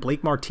outside and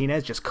Blake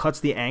Martinez just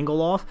cuts the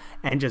angle off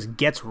and just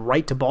gets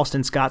right to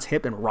Boston Scott's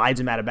hip and rides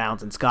him out of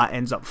bounds, and Scott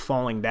ends up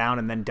falling down,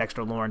 and then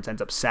Dexter Lawrence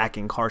ends up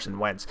sacking Carson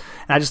Wentz.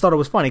 And I just thought it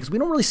was funny because we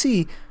don't really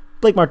see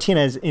Blake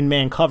Martinez in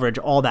man coverage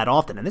all that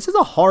often. And this is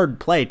a hard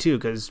play too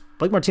because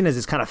Blake Martinez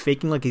is kind of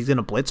faking like he's going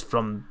to blitz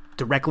from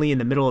directly in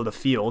the middle of the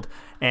field,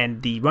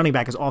 and the running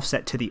back is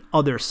offset to the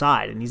other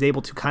side, and he's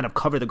able to kind of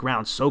cover the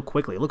ground so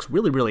quickly. It looks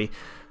really, really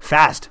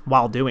fast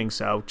while doing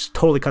so. Just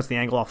totally cuts the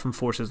angle off and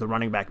forces the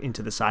running back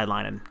into the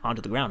sideline and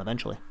onto the ground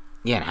eventually.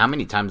 Yeah, and how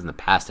many times in the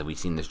past have we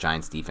seen this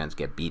Giants defense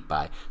get beat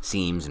by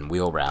seams and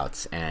wheel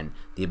routes, and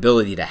the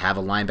ability to have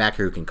a linebacker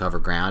who can cover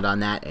ground on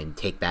that and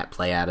take that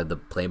play out of the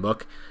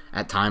playbook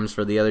at times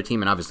for the other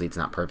team. And obviously it's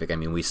not perfect. I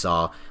mean, we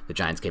saw the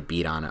Giants get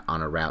beat on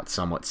a route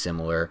somewhat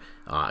similar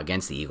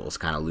against the Eagles,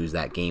 kind of lose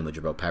that game with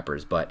Jabril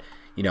Peppers. But,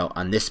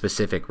 on this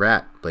specific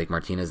route, Blake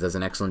Martinez does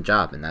an excellent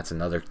job, and that's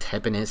another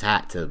tip in his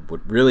hat to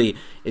what really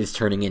is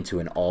turning into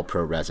an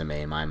all-pro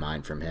resume in my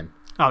mind from him.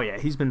 Oh, yeah,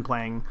 he's been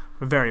playing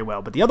very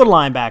well. But the other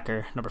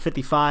linebacker, number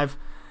 55,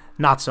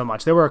 not so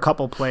much. There were a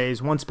couple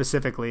plays, one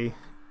specifically,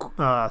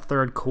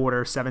 third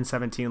quarter,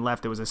 7:17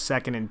 left. It was a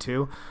 2nd and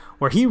 2,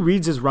 where he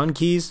reads his run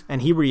keys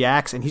and he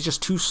reacts, and he's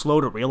just too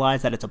slow to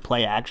realize that it's a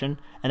play action.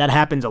 And that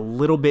happens a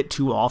little bit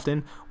too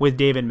often with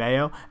David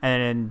Mayo.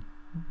 And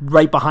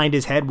right behind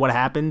his head, what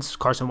happens?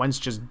 Carson Wentz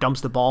just dumps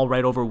the ball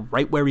right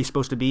where he's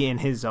supposed to be in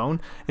his zone.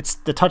 It's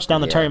the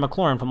touchdown that Terry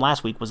McLaurin from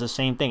last week was the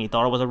same thing. He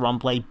thought it was a run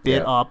play,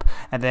 bit up,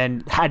 and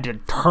then had to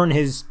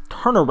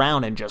turn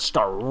around and just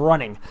start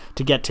running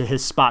to get to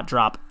his spot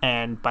drop.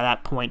 And by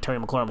that point, Terry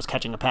McLaurin was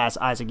catching a pass.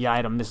 Isaac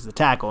Yiadom misses the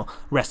tackle.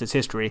 Rest is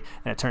history,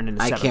 and it turned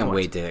into 7 points. I can't points.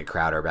 wait to get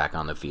Crowder back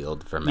on the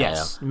field for Mayo.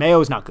 Yes, Mayo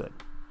is not good.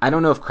 I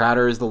don't know if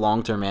Crowder is the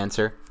long-term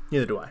answer.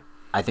 Neither do I.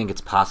 I think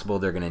it's possible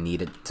they're going to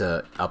need it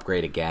to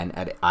upgrade again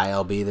at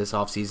ILB this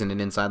offseason, an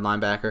inside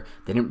linebacker.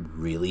 They didn't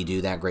really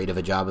do that great of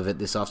a job of it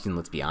this offseason,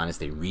 let's be honest.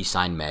 They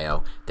re-signed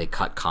Mayo, they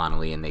cut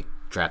Connolly, and they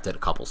drafted a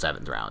couple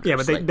 7th rounders. Yeah,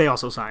 but they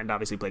also signed,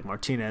 obviously, Blake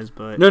Martinez.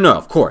 But No,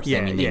 of course.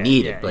 Yeah, they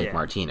needed Blake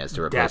Martinez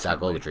to replace Al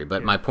Ogletree.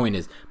 But my point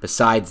is,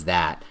 besides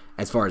that,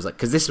 as far as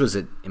because this was,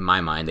 in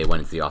my mind, they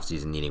went into the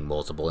offseason needing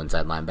multiple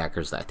inside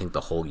linebackers. I think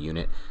the whole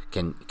unit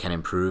can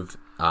improve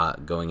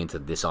going into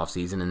this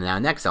offseason. And now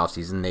next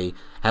offseason, they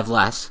have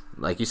less,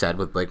 like you said,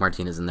 with Blake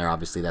Martinez in there.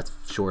 Obviously, that's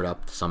shored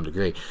up to some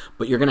degree.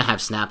 But you're going to have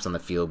snaps on the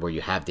field where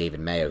you have David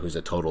Mayo, who's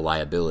a total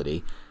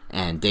liability,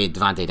 and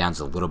Devontae Downs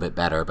is a little bit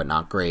better, but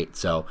not great.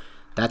 So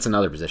that's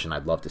another position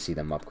I'd love to see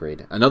them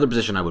upgrade. Another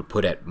position I would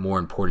put at more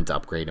important to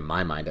upgrade, in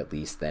my mind at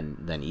least,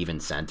 than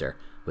even center,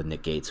 with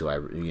Nick Gates, who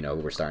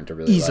we're starting to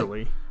really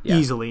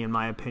easily, in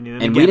my opinion.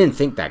 And again, we didn't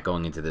think that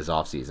going into this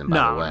offseason,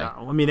 by the way.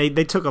 No. I mean,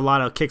 they took a lot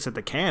of kicks at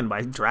the can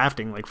by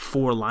drafting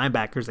 4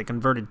 linebackers. They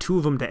converted 2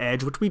 of them to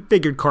edge, which we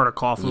figured Carter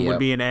Coughlin would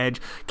be an edge.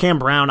 Cam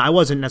Brown, I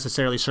wasn't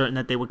necessarily certain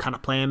that they would kind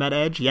of play him at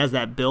edge. He has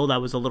that build. I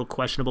was a little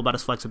questionable about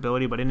his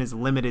flexibility, but in his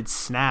limited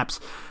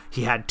snaps,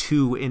 he had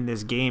 2 in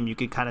this game. You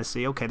could kind of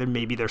see, okay,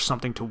 there's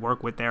something to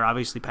work with there.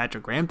 Obviously,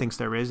 Patrick Graham thinks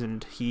there is,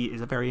 and he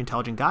is a very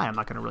intelligent guy. I'm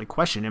not going to really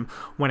question him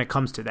when it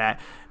comes to that.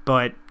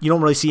 But you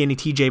don't really see any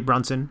TJ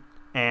Brunson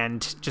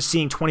And just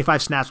seeing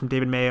 25 snaps from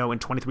David Mayo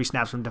and 23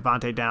 snaps from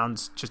Devontae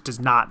Downs just does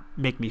not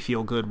make me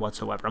feel good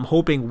whatsoever. I'm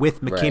hoping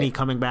with McKinney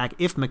coming back,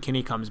 if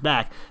McKinney comes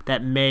back,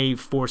 that may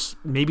force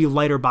maybe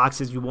lighter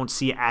boxes. You won't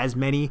see as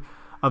many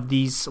of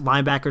these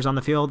linebackers on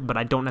the field, but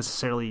I don't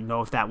necessarily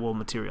know if that will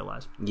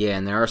materialize. Yeah,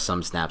 and there are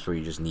some snaps where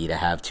you just need to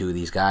have two of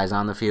these guys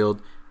on the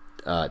field,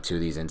 two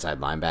of these inside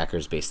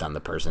linebackers based on the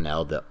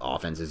personnel the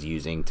offense is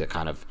using to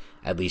kind of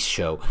at least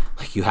show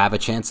like you have a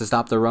chance to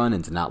stop the run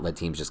and to not let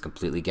teams just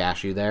completely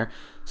gash you there.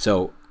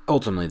 So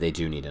ultimately they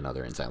do need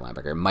another inside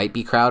linebacker. It might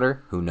be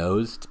Crowder. Who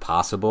knows? It's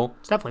possible.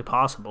 It's definitely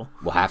possible.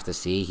 We'll have to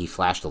see. He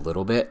flashed a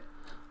little bit,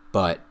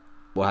 but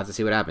we'll have to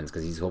see what happens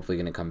because he's hopefully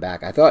going to come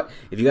back. I thought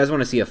if you guys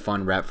want to see a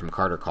fun rep from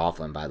Carter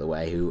Coughlin, by the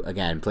way, who,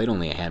 again, played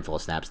only a handful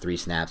of snaps, 3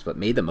 snaps, but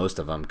made the most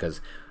of them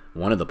because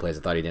one of the plays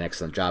I thought he did an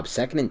excellent job.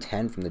 2nd and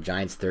 10 from the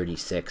Giants'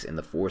 36 in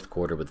the fourth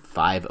quarter with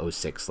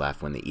 5:06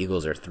 left when the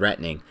Eagles are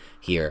threatening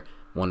here,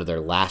 one of their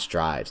last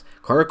drives.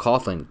 Carter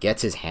Coughlin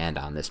gets his hand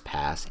on this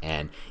pass,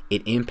 and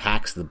it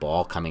impacts the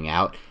ball coming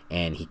out,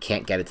 and he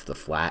can't get it to the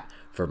flat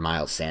for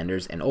Miles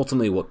Sanders, and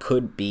ultimately what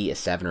could be a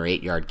 7 or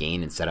 8 yard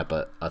gain and set up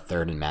a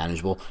third and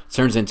manageable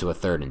turns into a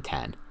 3rd and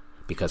 10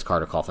 because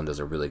Carter Coughlin does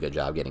a really good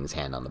job getting his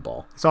hand on the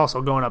ball. It's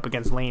also going up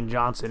against Lane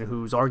Johnson,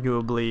 who's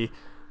arguably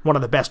one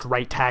of the best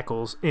right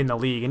tackles in the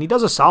league, and he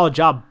does a solid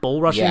job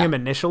bull rushing him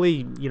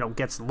initially.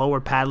 Gets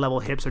lower pad level,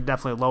 hips are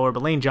definitely lower,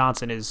 but Lane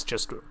Johnson is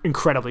just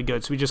incredibly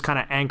good, so he just kind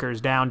of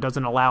anchors down,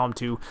 doesn't allow him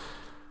to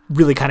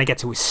really kind of get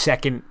to his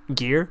second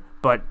gear.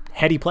 But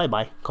heady play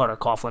by Carter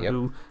Coughlin,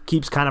 who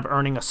keeps kind of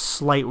earning a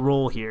slight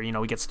role here. He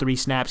gets 3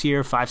 snaps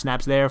here, 5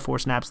 snaps there, 4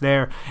 snaps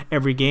there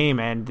every game,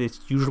 and it's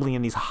usually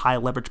in these high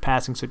leverage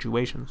passing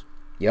situations.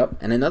 Yep,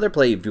 and another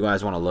play if you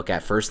guys want to look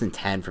at, 1st and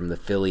 10 from the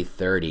Philly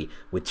 30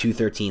 with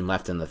 2:13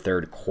 left in the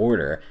third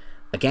quarter.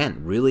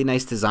 Again, really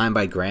nice design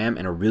by Graham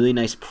and a really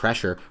nice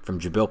pressure from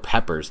Jabril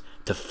Peppers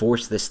to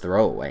force this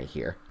throwaway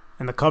here.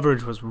 And the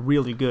coverage was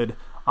really good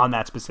on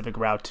that specific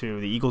route too.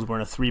 The Eagles were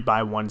in a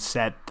 3-by-1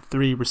 set.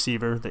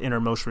 The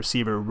innermost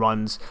receiver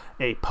runs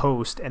a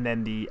post, and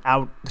then the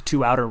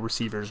 2 outer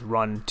receivers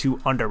run 2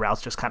 under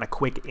routes, just kind of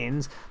quick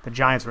ins. The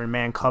Giants were in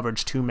man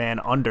coverage, 2-man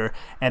under,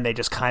 and they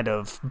just kind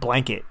of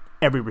blanket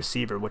every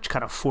receiver, which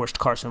kind of forced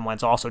Carson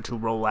Wentz also to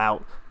roll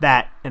out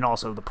that, and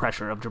also the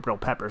pressure of Jabril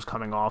Peppers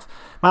coming off.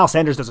 Miles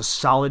Sanders does a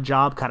solid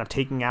job kind of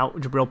taking out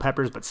Jabril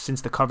Peppers, but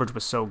since the coverage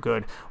was so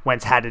good,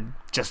 Wentz had to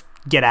just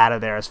get out of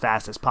there as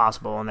fast as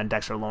possible, and then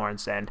Dexter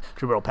Lawrence and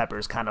Jabril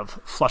Peppers kind of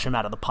flush him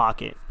out of the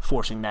pocket,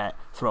 forcing that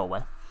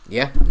throwaway.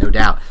 Yeah, no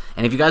doubt.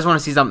 And if you guys want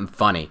to see something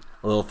funny,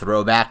 a little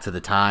throwback to the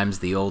times,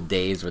 the old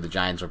days where the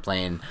Giants were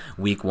playing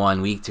week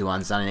 1, week 2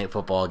 on Sunday Night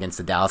Football against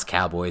the Dallas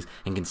Cowboys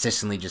and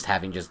consistently just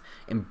having just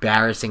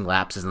embarrassing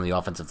lapses in the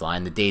offensive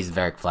line, the days of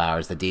Eric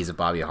Flowers, the days of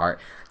Bobby Hart.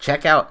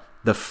 Check out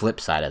the flip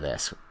side of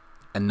this.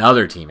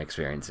 Another team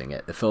experiencing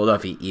it, the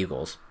Philadelphia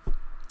Eagles.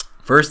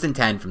 1st and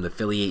 10 from the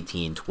Philly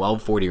 18,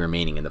 12:40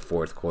 remaining in the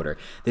fourth quarter.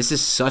 This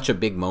is such a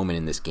big moment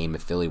in this game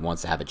if Philly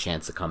wants to have a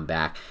chance to come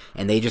back,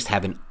 and they just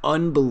have an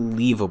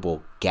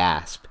unbelievable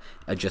gasp,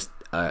 just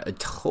a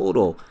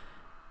total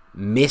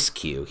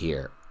miscue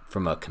here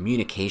from a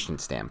communication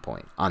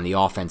standpoint on the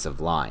offensive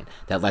line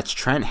that lets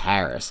Trent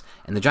Harris,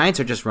 and the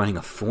Giants are just running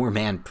a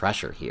 4-man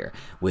pressure here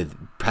with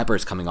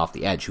Peppers coming off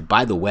the edge, who,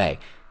 by the way,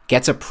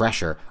 gets a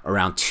pressure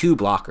around 2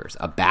 blockers,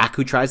 a back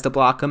who tries to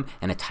block him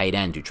and a tight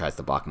end who tries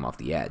to block him off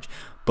the edge.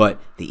 But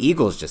the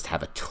Eagles just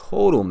have a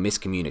total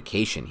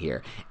miscommunication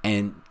here,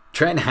 and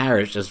Trent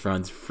Harris just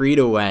runs free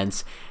to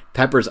Wentz.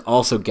 Peppers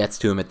also gets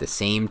to him at the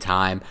same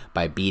time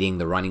by beating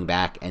the running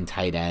back and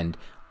tight end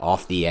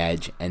off the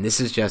edge, and this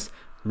is just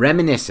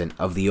reminiscent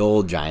of the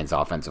old Giants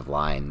offensive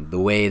line, the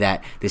way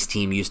that this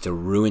team used to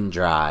ruin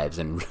drives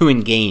and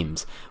ruin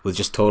games with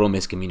just total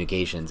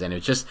miscommunications. And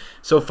it's just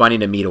so funny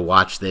to me to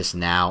watch this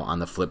now on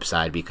the flip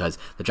side because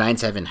the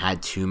Giants haven't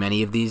had too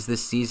many of these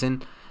this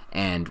season,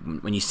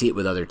 and when you see it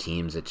with other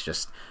teams, it's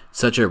just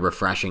such a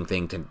refreshing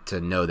thing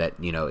to know that,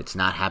 it's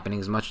not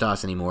happening as much to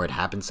us anymore. It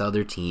happens to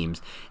other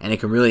teams, and it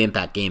can really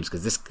impact games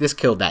because this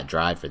killed that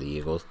drive for the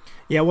Eagles.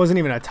 Yeah, it wasn't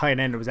even a tight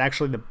end. It was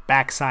actually the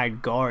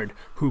backside guard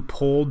who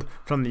pulled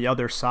from the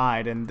other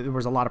side, and there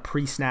was a lot of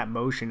pre-snap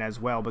motion as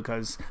well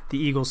because the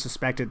Eagles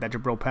suspected that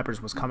Jabril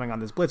Peppers was coming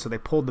on this blitz, so they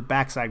pulled the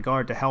backside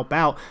guard to help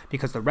out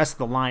because the rest of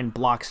the line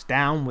blocks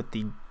down with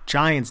the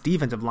Giants'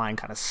 defensive line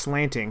kind of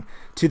slanting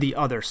to the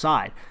other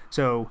side.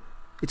 So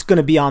it's going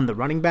to be on the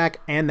running back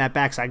and that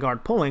backside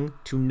guard pulling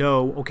to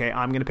know, okay,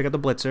 I'm going to pick up the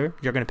blitzer,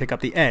 you're going to pick up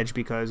the edge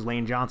because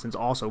Lane Johnson's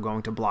also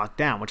going to block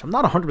down, which I'm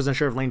not 100%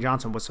 sure if Lane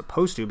Johnson was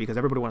supposed to because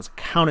everybody was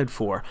accounted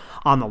for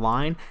on the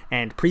line,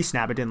 and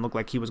pre-snap it didn't look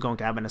like he was going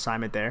to have an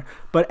assignment there.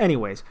 But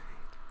anyways,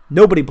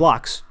 nobody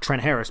blocks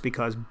Trent Harris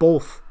because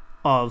both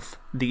of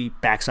the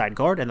backside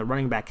guard and the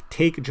running back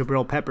take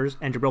Jabril Peppers,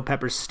 and Jabril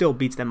Peppers still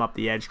beats them up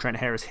the edge. Trent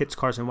Harris hits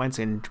Carson Wentz,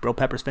 and Jabril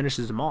Peppers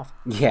finishes him off.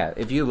 Yeah,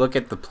 if you look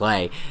at the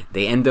play,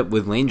 they end up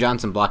with Lane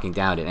Johnson blocking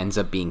down. It ends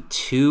up being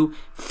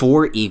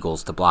 4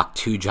 Eagles to block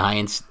 2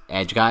 Giants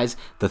edge guys.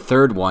 The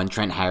third one,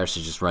 Trent Harris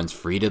just runs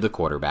free to the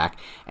quarterback.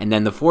 And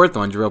then the fourth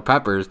one, Jabril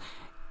Peppers,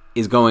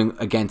 is going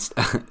against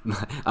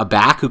a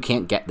back who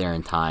can't get there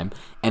in time,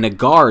 and a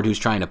guard who's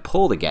trying to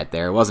pull to get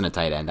there. It wasn't a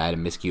tight end. I had a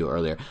miscue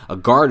earlier. A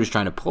guard who's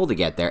trying to pull to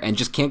get there and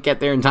just can't get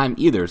there in time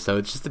either. So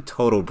it's just a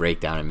total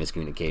breakdown and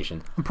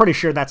miscommunication. I'm pretty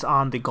sure that's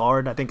on the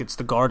guard. I think it's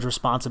the guard's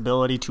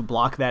responsibility to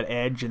block that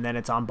edge, and then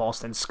it's on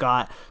Boston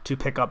Scott to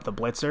pick up the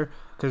blitzer.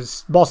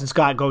 Because Boston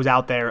Scott goes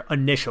out there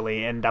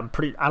initially, and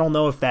I don't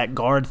know if that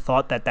guard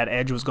thought that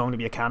edge was going to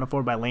be accounted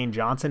for by Lane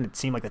Johnson. It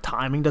seemed like the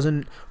timing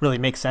doesn't really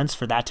make sense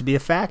for that to be a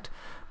fact.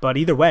 But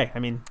either way, I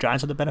mean,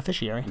 Giants are the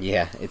beneficiary.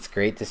 Yeah, it's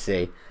great to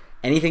see.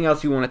 Anything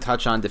else you want to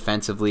touch on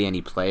defensively?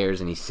 Any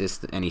players, any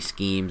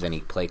schemes, any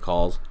play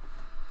calls?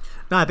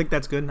 No, I think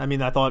that's good. I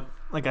mean, I thought,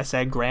 like I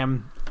said,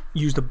 Graham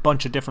used a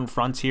bunch of different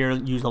fronts here,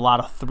 used a lot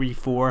of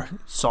 3-4,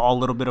 saw a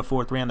little bit of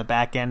 4-3 on the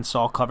back end,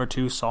 saw cover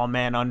 2, saw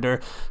man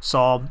under,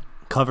 saw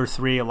cover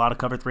 3, a lot of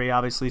cover 3,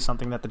 obviously,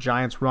 something that the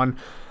Giants run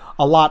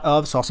a lot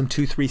of. Saw some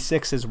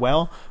 2-3-6 as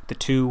well, the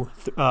two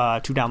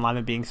down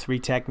linemen being 3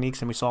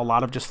 techniques, and we saw a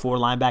lot of just 4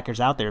 linebackers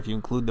out there if you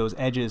include those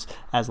edges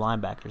as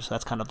linebackers. So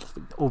that's kind of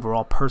the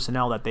overall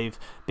personnel that they've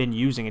been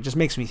using. It just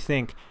makes me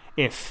think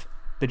if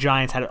the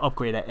Giants had to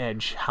upgrade at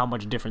edge, how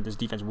much different this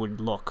defense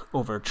would look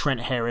over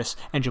Trent Harris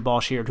and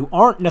Jabal Sheard, who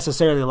aren't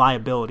necessarily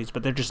liabilities,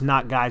 but they're just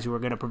not guys who are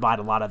going to provide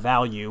a lot of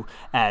value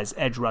as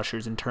edge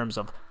rushers in terms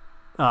of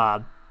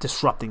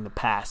disrupting the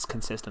pass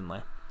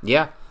consistently.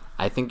 Yeah,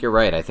 I think you're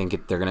right. I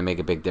think they're going to make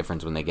a big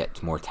difference when they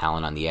get more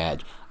talent on the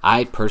edge.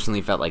 I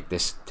personally felt like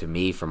this, to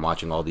me, from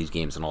watching all these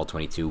games in all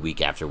 22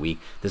 week after week,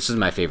 this was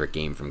my favorite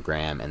game from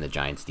Graham and the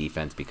Giants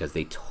defense because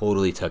they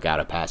totally took out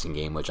a passing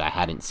game, which I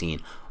hadn't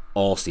seen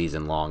all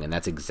season long, and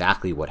that's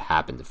exactly what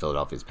happened to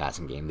Philadelphia's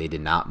passing game. They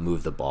did not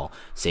move the ball,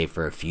 save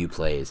for a few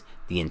plays,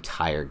 the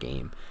entire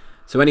game.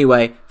 So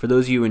anyway, for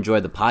those of you who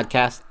enjoyed the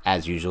podcast,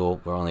 as usual,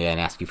 we're only going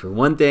to ask you for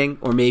one thing,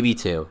 or maybe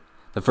 2.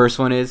 The first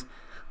one is,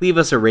 leave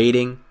us a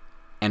rating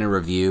and a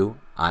review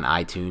on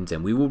iTunes,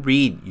 and we will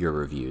read your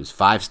reviews,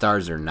 5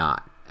 stars or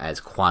not, as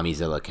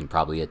Kwamezilla can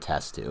probably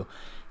attest to.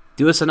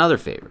 Do us another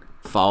favor.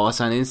 Follow us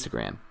on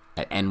Instagram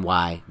at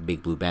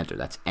NYBigBlueBanter.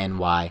 That's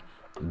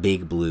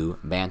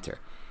NYBigBlueBanter.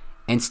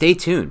 And stay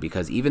tuned,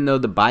 because even though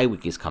the bye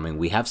week is coming,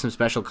 we have some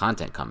special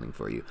content coming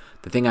for you.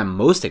 The thing I'm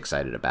most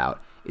excited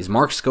about is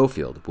Mark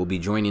Schofield will be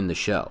joining the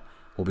show.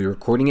 We'll be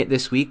recording it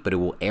this week, but it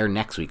will air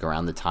next week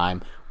around the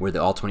time where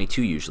the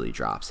All-22 usually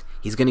drops.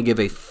 He's going to give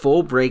a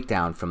full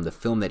breakdown from the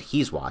film that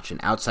he's watched, an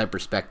outside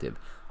perspective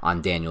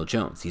on Daniel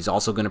Jones. He's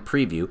also going to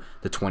preview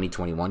the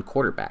 2021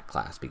 quarterback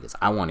class, because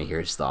I want to hear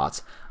his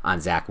thoughts on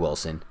Zach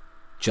Wilson,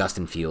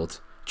 Justin Fields,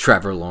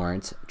 Trevor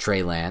Lawrence,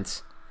 Trey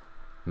Lance,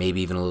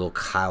 maybe even a little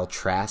Kyle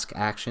Trask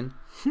action.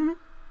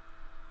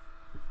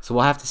 So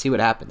we'll have to see what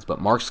happens. But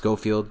Mark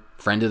Schofield,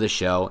 friend of the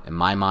show, in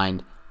my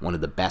mind, one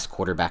of the best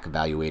quarterback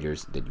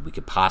evaluators that we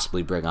could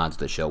possibly bring onto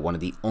the show. One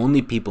of the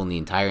only people in the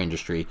entire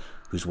industry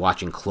who's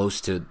watching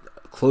close to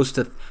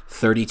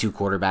 32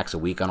 quarterbacks a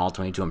week on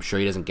All-22. I'm sure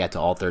he doesn't get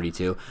to all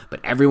 32, but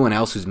everyone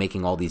else who's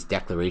making all these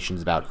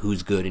declarations about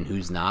who's good and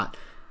who's not.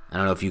 I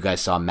don't know if you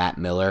guys saw Matt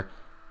Miller,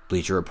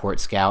 Bleacher Report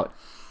scout,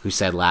 who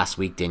said last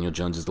week Daniel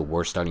Jones is the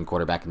worst starting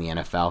quarterback in the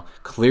NFL.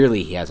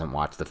 Clearly he hasn't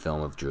watched the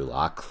film of Drew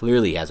Lock.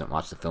 Clearly he hasn't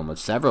watched the film of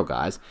several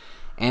guys.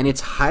 And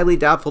it's highly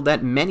doubtful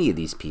that many of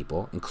these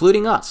people,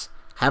 including us,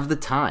 have the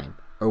time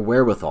or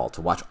wherewithal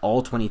to watch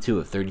all 22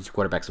 of 32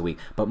 quarterbacks a week.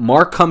 But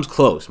Mark comes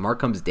close. Mark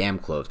comes damn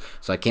close.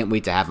 So I can't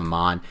wait to have him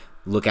on.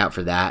 Look out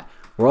for that.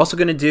 We're also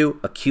going to do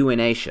a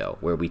Q&A show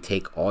where we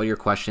take all your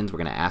questions. We're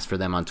going to ask for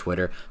them on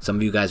Twitter. Some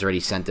of you guys already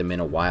sent them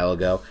in a while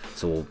ago,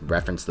 so we'll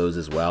reference those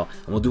as well.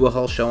 And we'll do a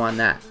whole show on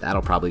that.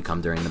 That'll probably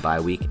come during the bye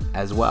week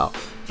as well.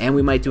 And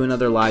we might do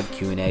another live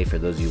Q&A for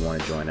those of you who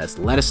want to join us.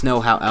 Let us know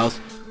how else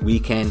we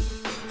can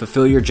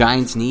fulfill your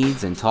Giants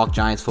needs and talk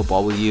Giants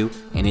football with you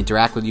and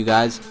interact with you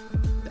guys.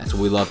 That's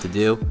what we love to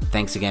do.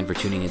 Thanks again for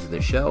tuning into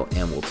the show,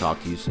 and we'll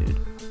talk to you soon.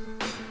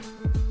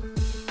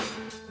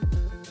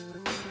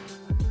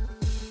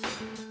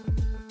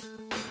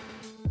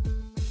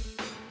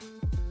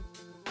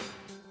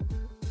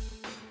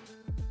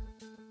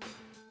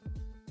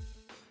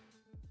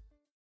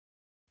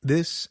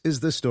 This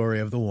is the story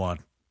of the one.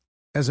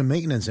 As a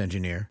maintenance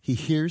engineer, he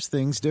hears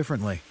things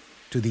differently.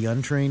 To the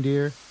untrained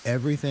ear,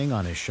 everything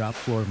on his shop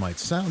floor might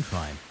sound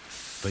fine,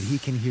 but he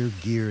can hear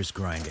gears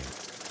grinding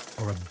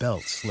or a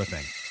belt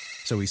slipping.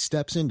 So he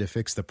steps in to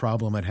fix the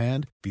problem at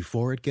hand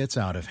before it gets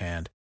out of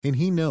hand. And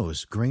he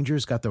knows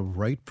Grainger's got the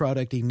right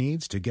product he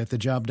needs to get the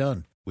job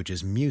done, which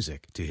is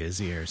music to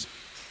his ears.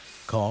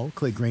 Call,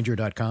 click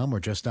Grainger.com, or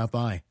just stop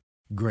by.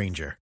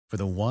 Grainger, for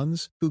the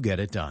ones who get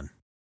it done.